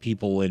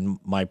people in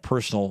my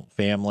personal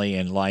family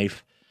and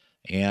life.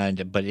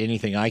 But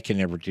anything I can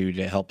ever do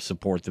to help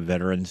support the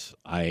veterans,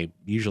 I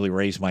usually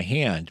raise my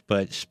hand.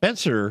 But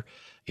Spencer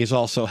is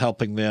also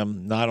helping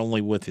them not only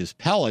with his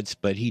pellets,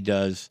 but he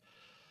does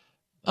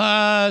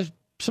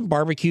some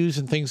barbecues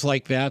and things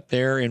like that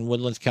there in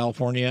Woodlands,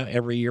 California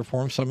every year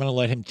for him. So I'm going to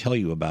let him tell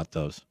you about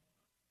those.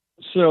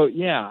 So,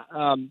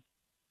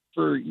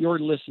 for your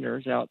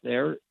listeners out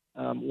there,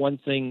 one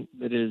thing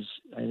that is,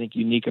 I think,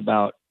 unique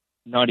about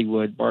Naughty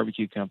Wood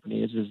Barbecue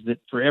Company is that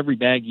for every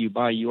bag you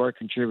buy, you are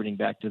contributing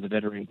back to the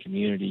veteran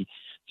community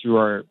through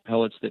our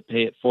Pellets That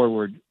Pay It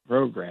Forward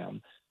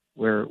program,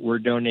 where we're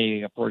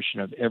donating a portion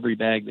of every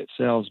bag that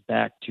sells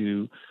back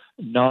to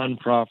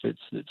nonprofits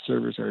that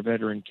service our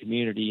veteran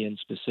community. And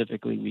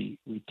specifically,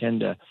 we tend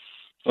to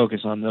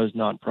focus on those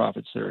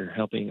nonprofits that are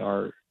helping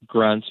our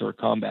grunts or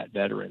combat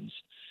veterans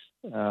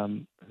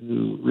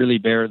who really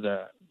bear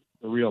the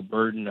real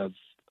burden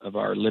of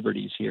our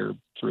liberties here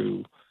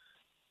through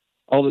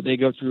all that they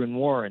go through in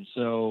war. And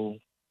so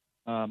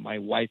my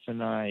wife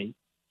and I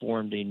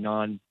formed a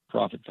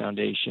nonprofit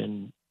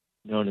foundation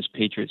known as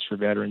Patriots for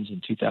Veterans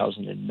in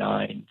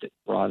 2009 that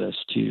brought us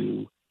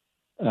to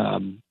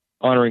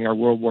honoring our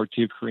World War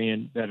II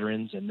Korean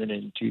veterans. And then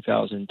in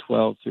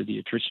 2012, through the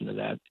attrition of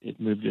that, it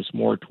moved us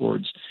more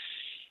towards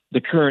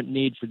the current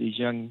need for these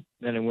young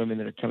men and women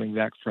that are coming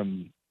back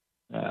from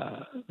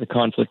the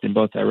conflict in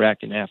both Iraq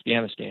and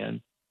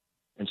Afghanistan,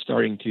 and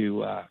starting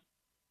to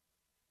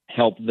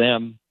help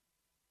them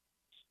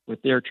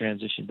with their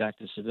transition back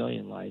to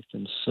civilian life.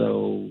 And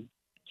so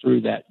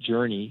through that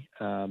journey,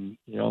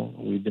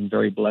 we've been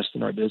very blessed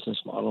in our business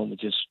model, and we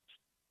just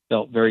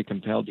felt very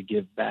compelled to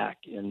give back.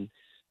 And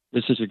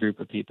this is a group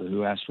of people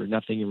who ask for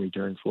nothing in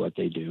return for what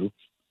they do.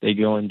 They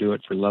go and do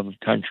it for love of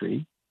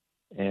country.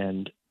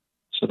 And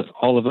so that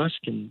all of us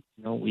can,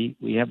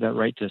 we have that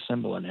right to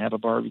assemble and have a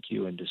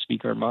barbecue and to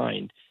speak our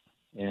mind.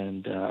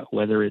 And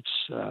whether it's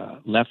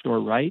left or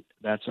right,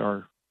 that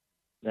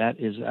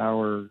is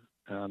our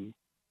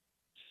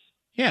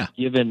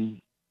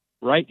given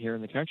right here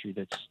in the country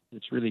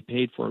that's really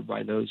paid for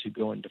by those who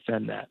go and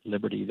defend that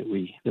liberty that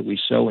we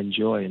so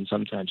enjoy and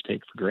sometimes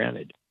take for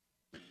granted.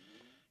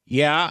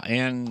 Yeah,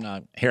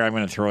 and here I'm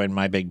going to throw in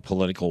my big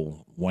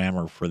political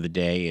whammer for the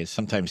day is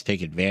sometimes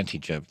take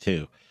advantage of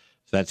too.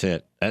 So that's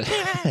it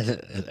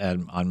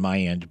on my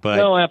end. But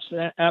no,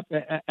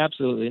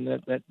 absolutely, and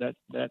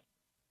that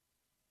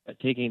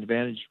taking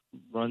advantage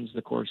runs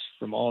the course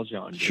from all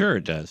John. Sure,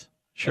 it does.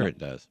 It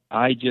does.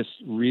 I just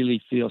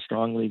really feel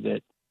strongly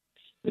that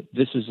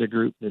this is a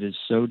group that is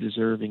so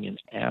deserving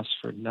and asks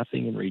for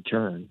nothing in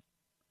return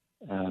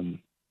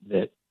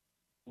that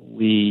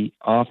we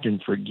often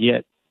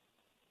forget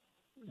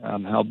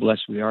how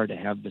blessed we are to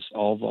have this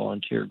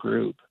all-volunteer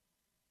group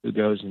who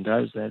goes and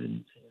does that.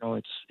 And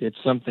it's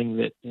something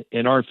that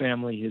in our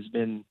family has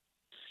been.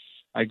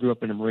 I grew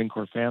up in a Marine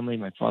Corps family.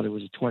 My father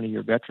was a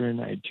 20-year veteran.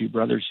 I had two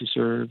brothers who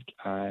served.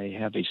 I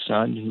have a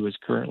son who is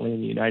currently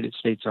in the United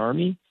States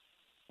Army,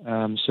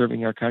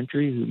 serving our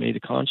country, who made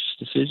a conscious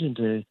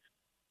decision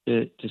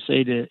to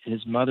say to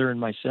his mother and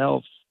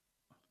myself,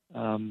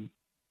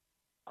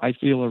 I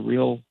feel a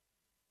real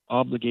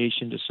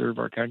obligation to serve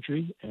our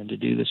country and to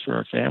do this for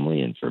our family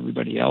and for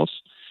everybody else.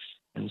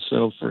 And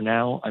so for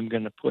now, I'm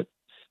going to put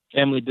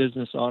family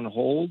business on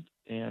hold,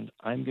 and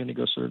I'm going to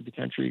go serve the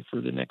country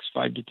for the next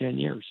 5 to 10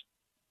 years.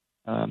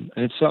 And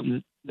it's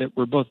something that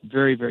we're both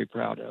very, very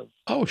proud of.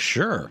 Oh,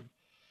 sure.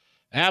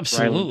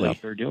 Absolutely. Ryland's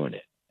out there doing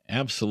it.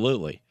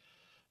 Absolutely.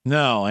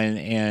 No,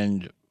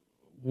 and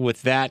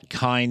with that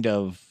kind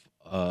of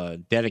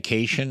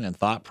dedication and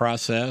thought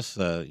process,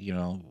 they're,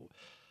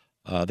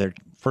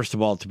 first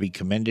of all, to be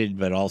commended,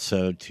 but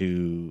also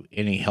to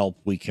any help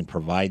we can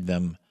provide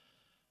them.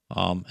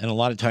 And a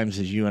lot of times,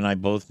 as you and I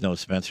both know,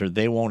 Spencer,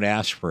 they won't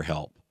ask for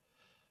help.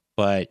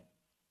 But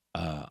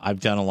I've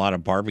done a lot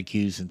of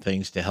barbecues and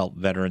things to help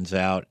veterans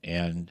out.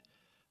 And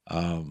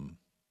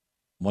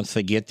once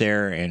they get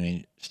there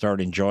and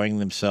start enjoying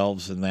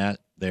themselves and that,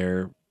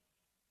 they've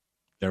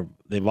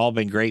all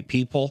been great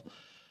people.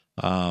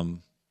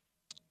 And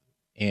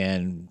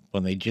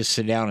when they just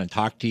sit down and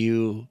talk to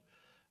you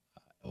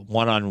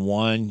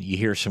one-on-one, you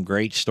hear some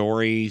great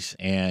stories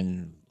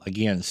and,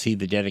 again, see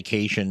the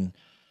dedication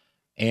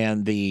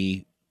and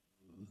the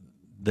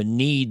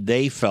need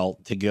they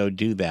felt to go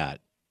do that.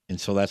 And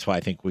so that's why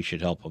I think we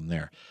should help them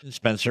there.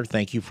 Spencer,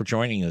 thank you for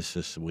joining us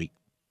this week.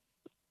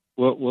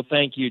 Well,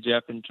 thank you,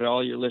 Jeff, and to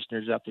all your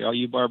listeners out there, all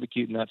you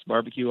barbecue nuts,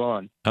 barbecue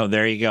on. Oh,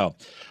 there you go.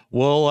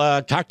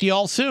 We'll talk to you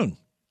all soon.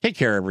 Take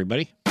care,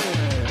 everybody.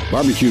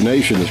 Barbecue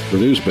Nation is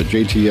produced by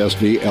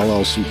JTSD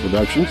LLC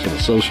Productions in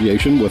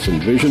association with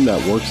Envision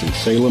Networks and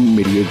Salem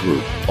Media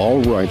Group.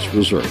 All rights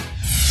reserved.